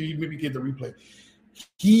this. He maybe get the replay.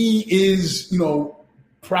 He is,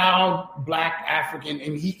 proud Black African,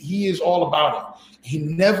 and he is all about it. He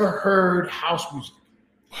never heard house music.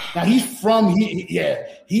 Now he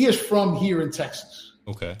is from here in Texas.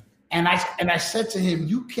 Okay. And I said to him,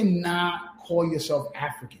 you cannot call yourself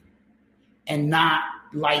African and not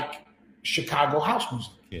like Chicago house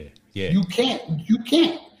music. Yeah. Yeah. You can't.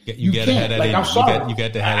 You gotta have that like, in I'm you. sorry. You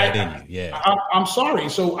got to have that in you. Yeah. I'm sorry.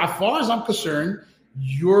 So as far as I'm concerned,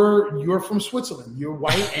 you're from Switzerland. You're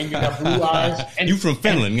white and you got blue eyes. And you from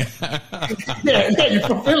Finland. Yeah, you're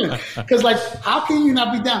from Finland. Because how can you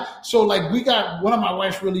not be down? So we got one of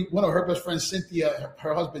her best friends, Cynthia,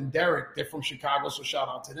 her husband Derek. They're from Chicago, so shout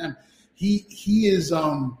out to them. He's a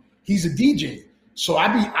DJ. So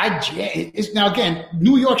it's now again,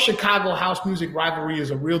 New York, Chicago house music rivalry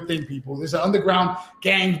is a real thing, people. There's an underground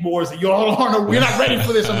gang wars that you all don't know. We're not ready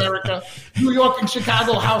for this, America. New York and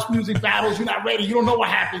Chicago house music battles. You're not ready. You don't know what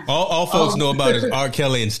happened. All folks know about is R.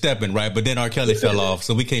 Kelly and Steppin', right? But then R. Kelly fell off,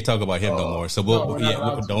 so we can't talk about him no more. So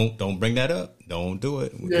don't bring that up. Don't do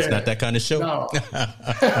it. Yeah. It's not that kind of show. No.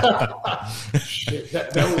 Shit,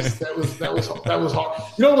 that was hard.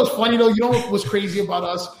 You know what's funny though? You know what was crazy about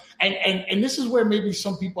us? And this is where maybe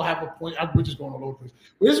some people have a point. We're just going all over the place.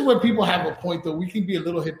 But this is where people have a point, though. We can be a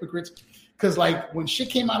little hypocrites. Because, when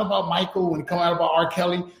shit came out about Michael, when it came out about R.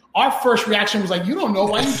 Kelly, our first reaction was like, you don't know.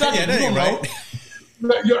 Why you trying to? You don't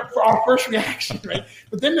know. For our first reaction, right?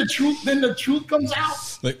 But then the truth comes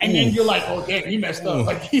out. And then you're like, oh, damn, he messed up.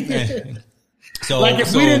 So,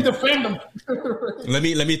 if we didn't defend him. let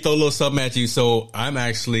me throw a little something at you. So I'm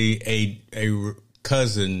actually a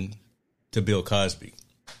cousin to Bill Cosby.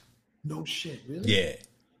 No shit, really? Yeah.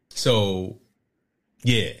 So,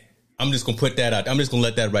 yeah. I'm just going to put that out. I'm just going to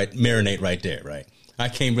let that marinate right there, right? I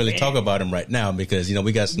can't really talk about him right now because,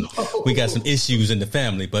 we got some issues in the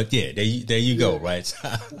family. But, yeah, there you go, right?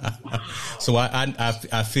 So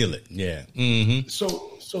I feel it, yeah. Mm-hmm.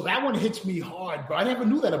 So that one hits me hard, bro. I never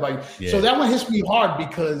knew that about you. Yeah. So that one hits me hard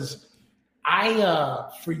because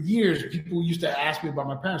for years, people used to ask me about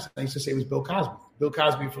my parents. I used to say it was Bill Cosby. Bill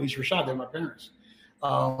Cosby and Felicia Rashad, they're my parents.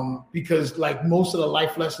 Because most of the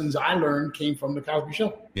life lessons I learned came from the Cosby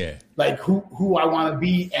Show. Yeah. Who I want to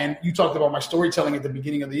be. And you talked about my storytelling at the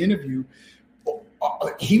beginning of the interview.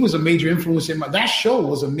 He was a major influence that show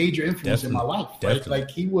was a major influence in my life. Right?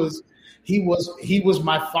 Definitely. He was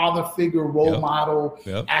my father figure, role model,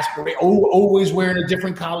 aspiration, always wearing a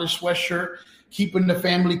different college sweatshirt, keeping the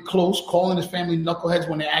family close, calling his family knuckleheads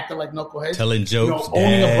when they acted like knuckleheads. Telling jokes.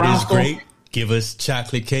 Owning a brownstone. Great. Give us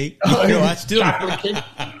chocolate cake. I still chocolate cake.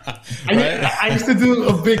 I used to do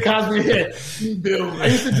a big Cosby hit. Bill. I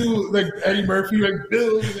used to do Eddie Murphy,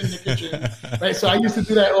 Bill in the kitchen. Right. So I used to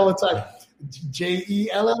do that all the time.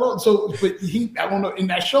 JELLO. So, but I don't know. In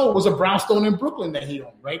that show was a brownstone in Brooklyn that he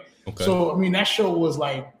owned. Right. Okay. So that show was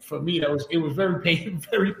for me. It was very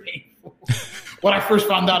painful. Very painful. When I first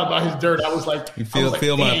found out about his dirt, I was like, you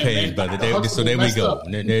feel my pain, brother. So there we go.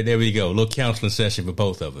 There we go. A little counseling session for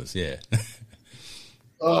both of us. Yeah.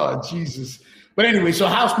 Oh, Jesus. But anyway, so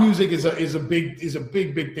house music is a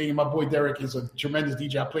big thing. My boy Derek is a tremendous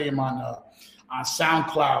DJ. I play him on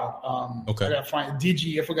SoundCloud. Okay. I gotta find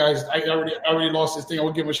Digi. I forgot. I already lost his thing. I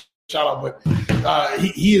would give him a shout out, but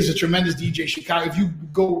he is a tremendous DJ. Chicago. If you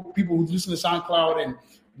go, people who listen to SoundCloud and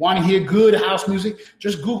want to hear good house music,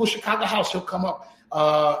 just Google Chicago house. He'll come up.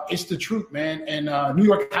 It's the truth, man. And New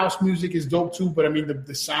York house music is dope too. But I mean,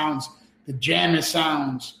 the sounds, the jamming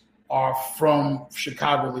sounds are from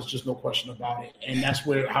Chicago. There's just no question about it. And that's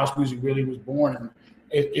where house music really was born. And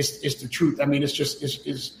it's the truth. I mean, it's just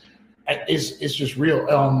real.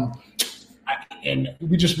 And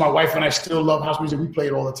my wife and I still love house music. We play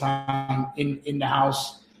it all the time in the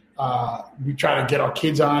house. We try to get our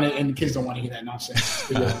kids on it, and the kids don't want to hear that nonsense.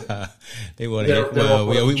 They want to hear.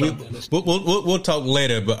 We'll talk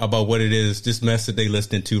later about what it is, this mess that they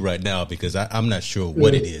listening to right now, because I'm not sure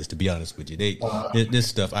what it is, to be honest with you. This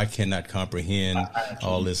stuff I cannot comprehend.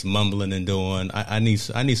 All this mumbling and doing. I need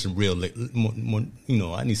some real, more,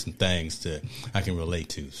 I need some things I can relate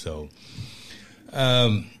to. So,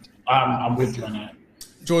 I'm with you on that.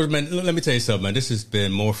 George, man, let me tell you something, man. This has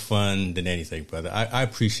been more fun than anything, brother. I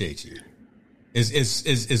appreciate you.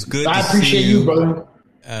 It's good. I appreciate you, brother.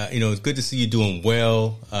 It's good to see you doing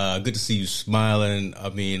well. Good to see you smiling. I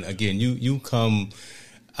mean, again, you come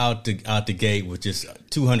out the gate with just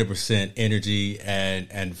 200% energy,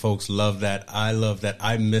 and folks love that. I love that.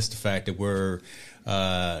 I miss the fact that we're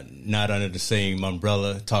not under the same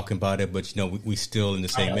umbrella talking about it, but we still in the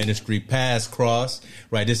same industry. Paths cross,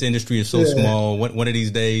 right? This industry is so small. One of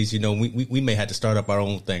these days, we may have to start up our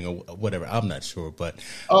own thing or whatever. I'm not sure, but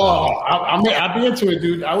I'll be into it,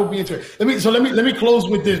 dude. I would be into it. Let me close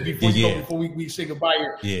with this before we say goodbye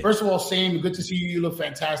here. Yeah. First of all, Sam, good to see you. You look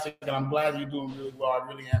fantastic, and I'm glad you're doing really well. I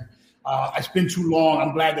really am. It's been too long.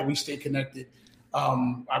 I'm glad that we stay connected.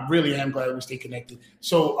 I really am glad we stay connected.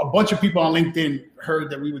 So a bunch of people on LinkedIn heard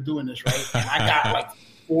that we were doing this, right? And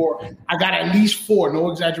I got at least 4,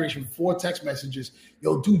 no exaggeration, 4 text messages.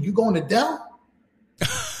 Yo, dude, you going to Dell?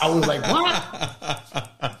 I was like,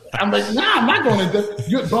 what? I'm like, nah, I'm not going to Dell.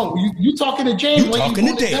 You talking to James? You talking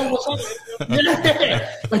to Dell? Yeah.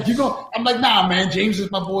 Like I'm like, nah, man, James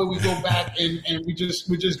is my boy. We go back and we're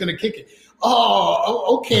just gonna kick it.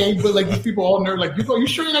 Oh, okay. But like these people all nervous, like, you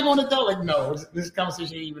sure you're not going to Dell? Like, no, this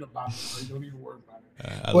conversation ain't even about it. So don't even worry about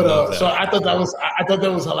it. So I thought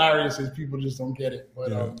that was hilarious, as people just don't get it.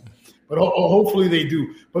 But hopefully they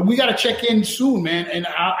do. But we got to check in soon, man. And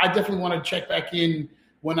I definitely want to check back in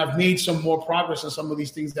when I've made some more progress on some of these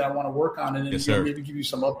things that I want to work on, and then maybe give you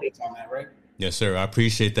some updates on that, right? Yes, sir. I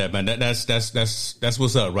appreciate that, man. That's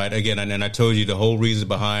what's up, right? Again, and I told you the whole reason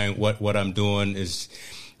behind what I'm doing is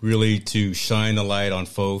really to shine the light on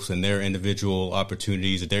folks and their individual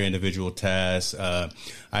opportunities, their individual tasks.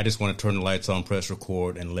 I just want to turn the lights on, press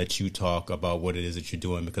record, and let you talk about what it is that you're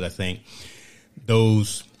doing, because I think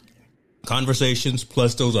those conversations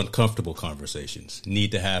plus those uncomfortable conversations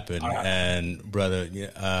need to happen. And brother,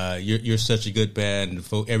 you're such a good man.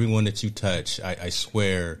 For everyone that you touch, I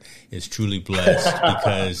swear is truly blessed,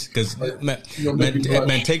 because man,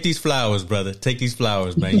 take these flowers, brother. Take these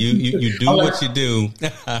flowers, man. You do what you do,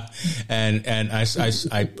 and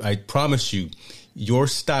I promise you, your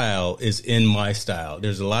style is in my style.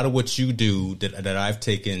 There's a lot of what you do that I've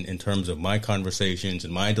taken in terms of my conversations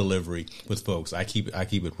and my delivery with folks. I keep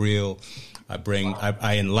it real.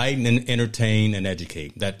 I enlighten and entertain and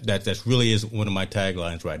educate. That really is one of my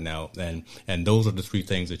taglines right now. And those are the 3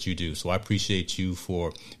 things that you do. So I appreciate you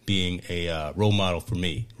for being a role model for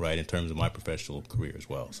me, right, in terms of my professional career as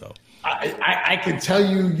well. So I can tell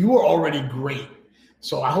you are already great.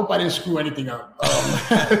 So I hope I didn't screw anything up.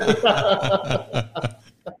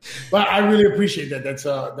 But I really appreciate that.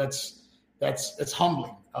 That's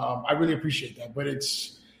humbling. I really appreciate that. But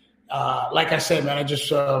it's like I said, man. I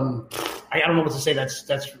just I don't know what to say. That's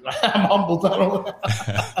I'm humbled.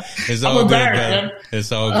 It's all good, brother. Man.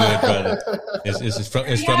 It's all good, brother.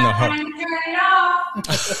 It's from the heart.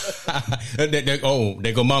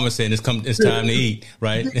 There go Mama saying it's time to eat,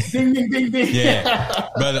 right? Ding, ding, ding, ding. Yeah,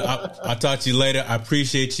 brother. I'll talk to you later. I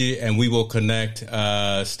appreciate you, and we will connect.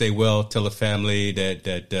 Stay well. Tell the family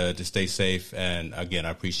that to stay safe. And again,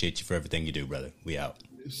 I appreciate you for everything you do, brother. We out.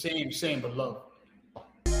 Same, but love.